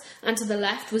hotels, and to the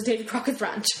left was Davy Crockett's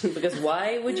Ranch. Because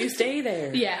why would you stay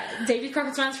there? Yeah, Davy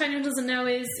Crockett's Ranch, for anyone who doesn't know,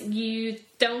 is you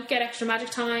don't get extra magic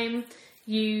time.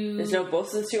 There's no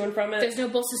buses to and from it. There's no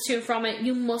buses to and from it.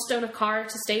 You must own a car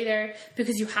to stay there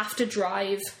because you have to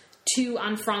drive to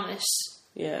and from it.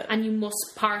 Yeah. And you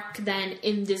must park then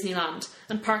in Disneyland.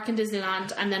 And park in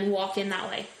Disneyland and then walk in that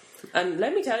way. And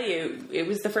let me tell you, it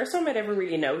was the first time I'd ever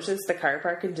really noticed the car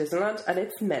park in Disneyland, and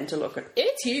it's mental looking.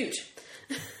 It's huge.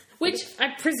 Which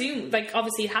I presume, like,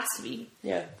 obviously it has to be.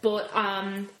 Yeah. But,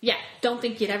 yeah, don't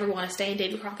think you'd ever want to stay in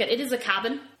Davy Crockett. It is a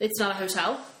cabin. It's not a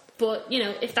hotel. But, you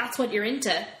know, if that's what you're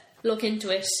into, look into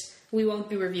it. We won't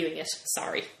be reviewing it.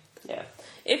 Sorry. Yeah.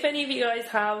 If any of you guys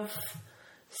have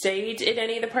stayed in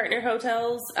any of the partner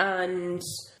hotels, and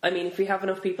I mean, if we have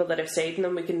enough people that have stayed in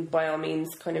them, we can by all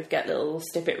means kind of get little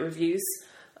snippet reviews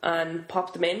and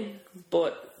pop them in.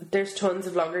 But there's tons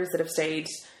of vloggers that have stayed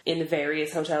in the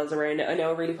various hotels around it. I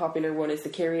know a really popular one is the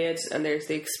Kyriad, and there's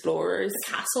the Explorers.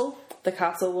 The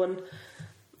Castle one.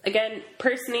 Again,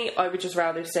 personally, I would just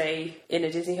rather stay in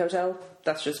a Disney hotel.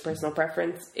 That's just personal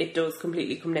preference. It does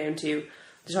completely come down to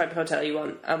the type of hotel you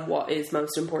want and what is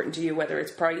most important to you, whether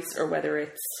it's price or whether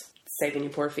it's saving you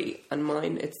poor feet. And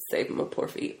mine, it's saving my poor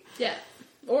feet. Yeah.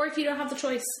 Or if you don't have the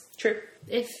choice. True.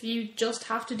 If you just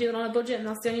have to do it on a budget and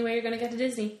that's the only way you're going to get to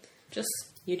Disney. Just...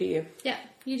 You do you. Yeah,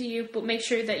 you do you. But make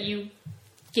sure that you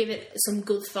give it some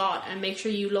good thought and make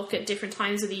sure you look at different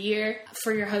times of the year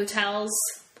for your hotels.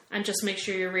 And just make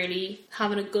sure you're really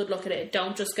having a good look at it.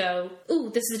 Don't just go, ooh,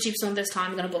 this is the cheapest one this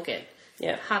time, I'm going to book it.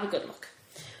 Yeah. Have a good look.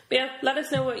 But yeah, let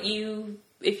us know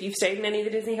if you've stayed in any of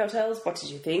the Disney hotels, what did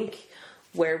you think?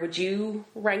 Where would you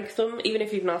rank them? Even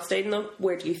if you've not stayed in them,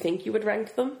 where do you think you would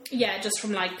rank them? Yeah, just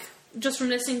from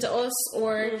listening to us,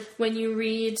 or when you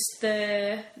read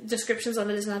the descriptions on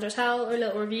the Disneyland Hotel or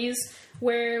little reviews,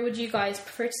 where would you guys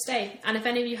prefer to stay? And if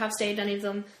any of you have stayed in any of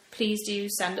them, please do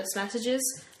send us messages,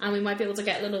 and we might be able to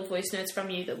get little voice notes from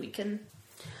you that we can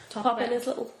pop in as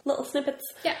little snippets.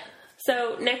 Yeah.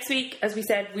 So next week, as we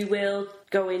said, we will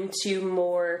go into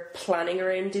more planning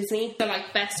around Disney. So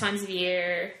like best times of the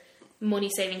year, money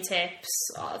saving tips,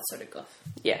 all that sort of stuff.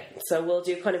 Yeah, so we'll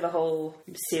do kind of a whole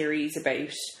series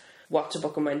about what to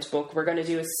book and when to book. We're going to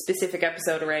do a specific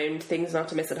episode around things not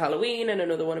to miss at Halloween and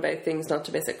another one about things not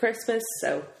to miss at Christmas.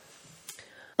 So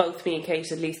both me and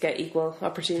Kate at least get equal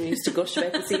opportunities to gush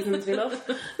about the seasons we love.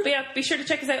 But yeah, be sure to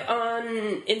check us out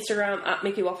on Instagram at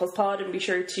Mickey Waffles Pod, and be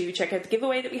sure to check out the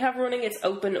giveaway that we have running. It's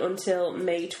open until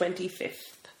May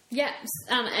 25th. Yeah,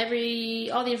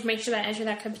 all the information about entering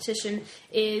that competition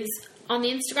is on the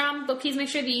Instagram, but please make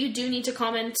sure that you do need to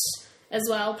comment as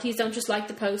well. Please don't just like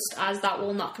the post, as that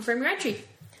will not confirm your entry.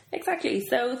 Exactly.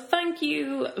 So thank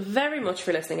you very much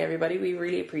for listening, everybody. We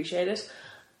really appreciate it.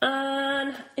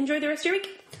 And enjoy the rest of your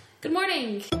week. Good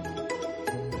morning.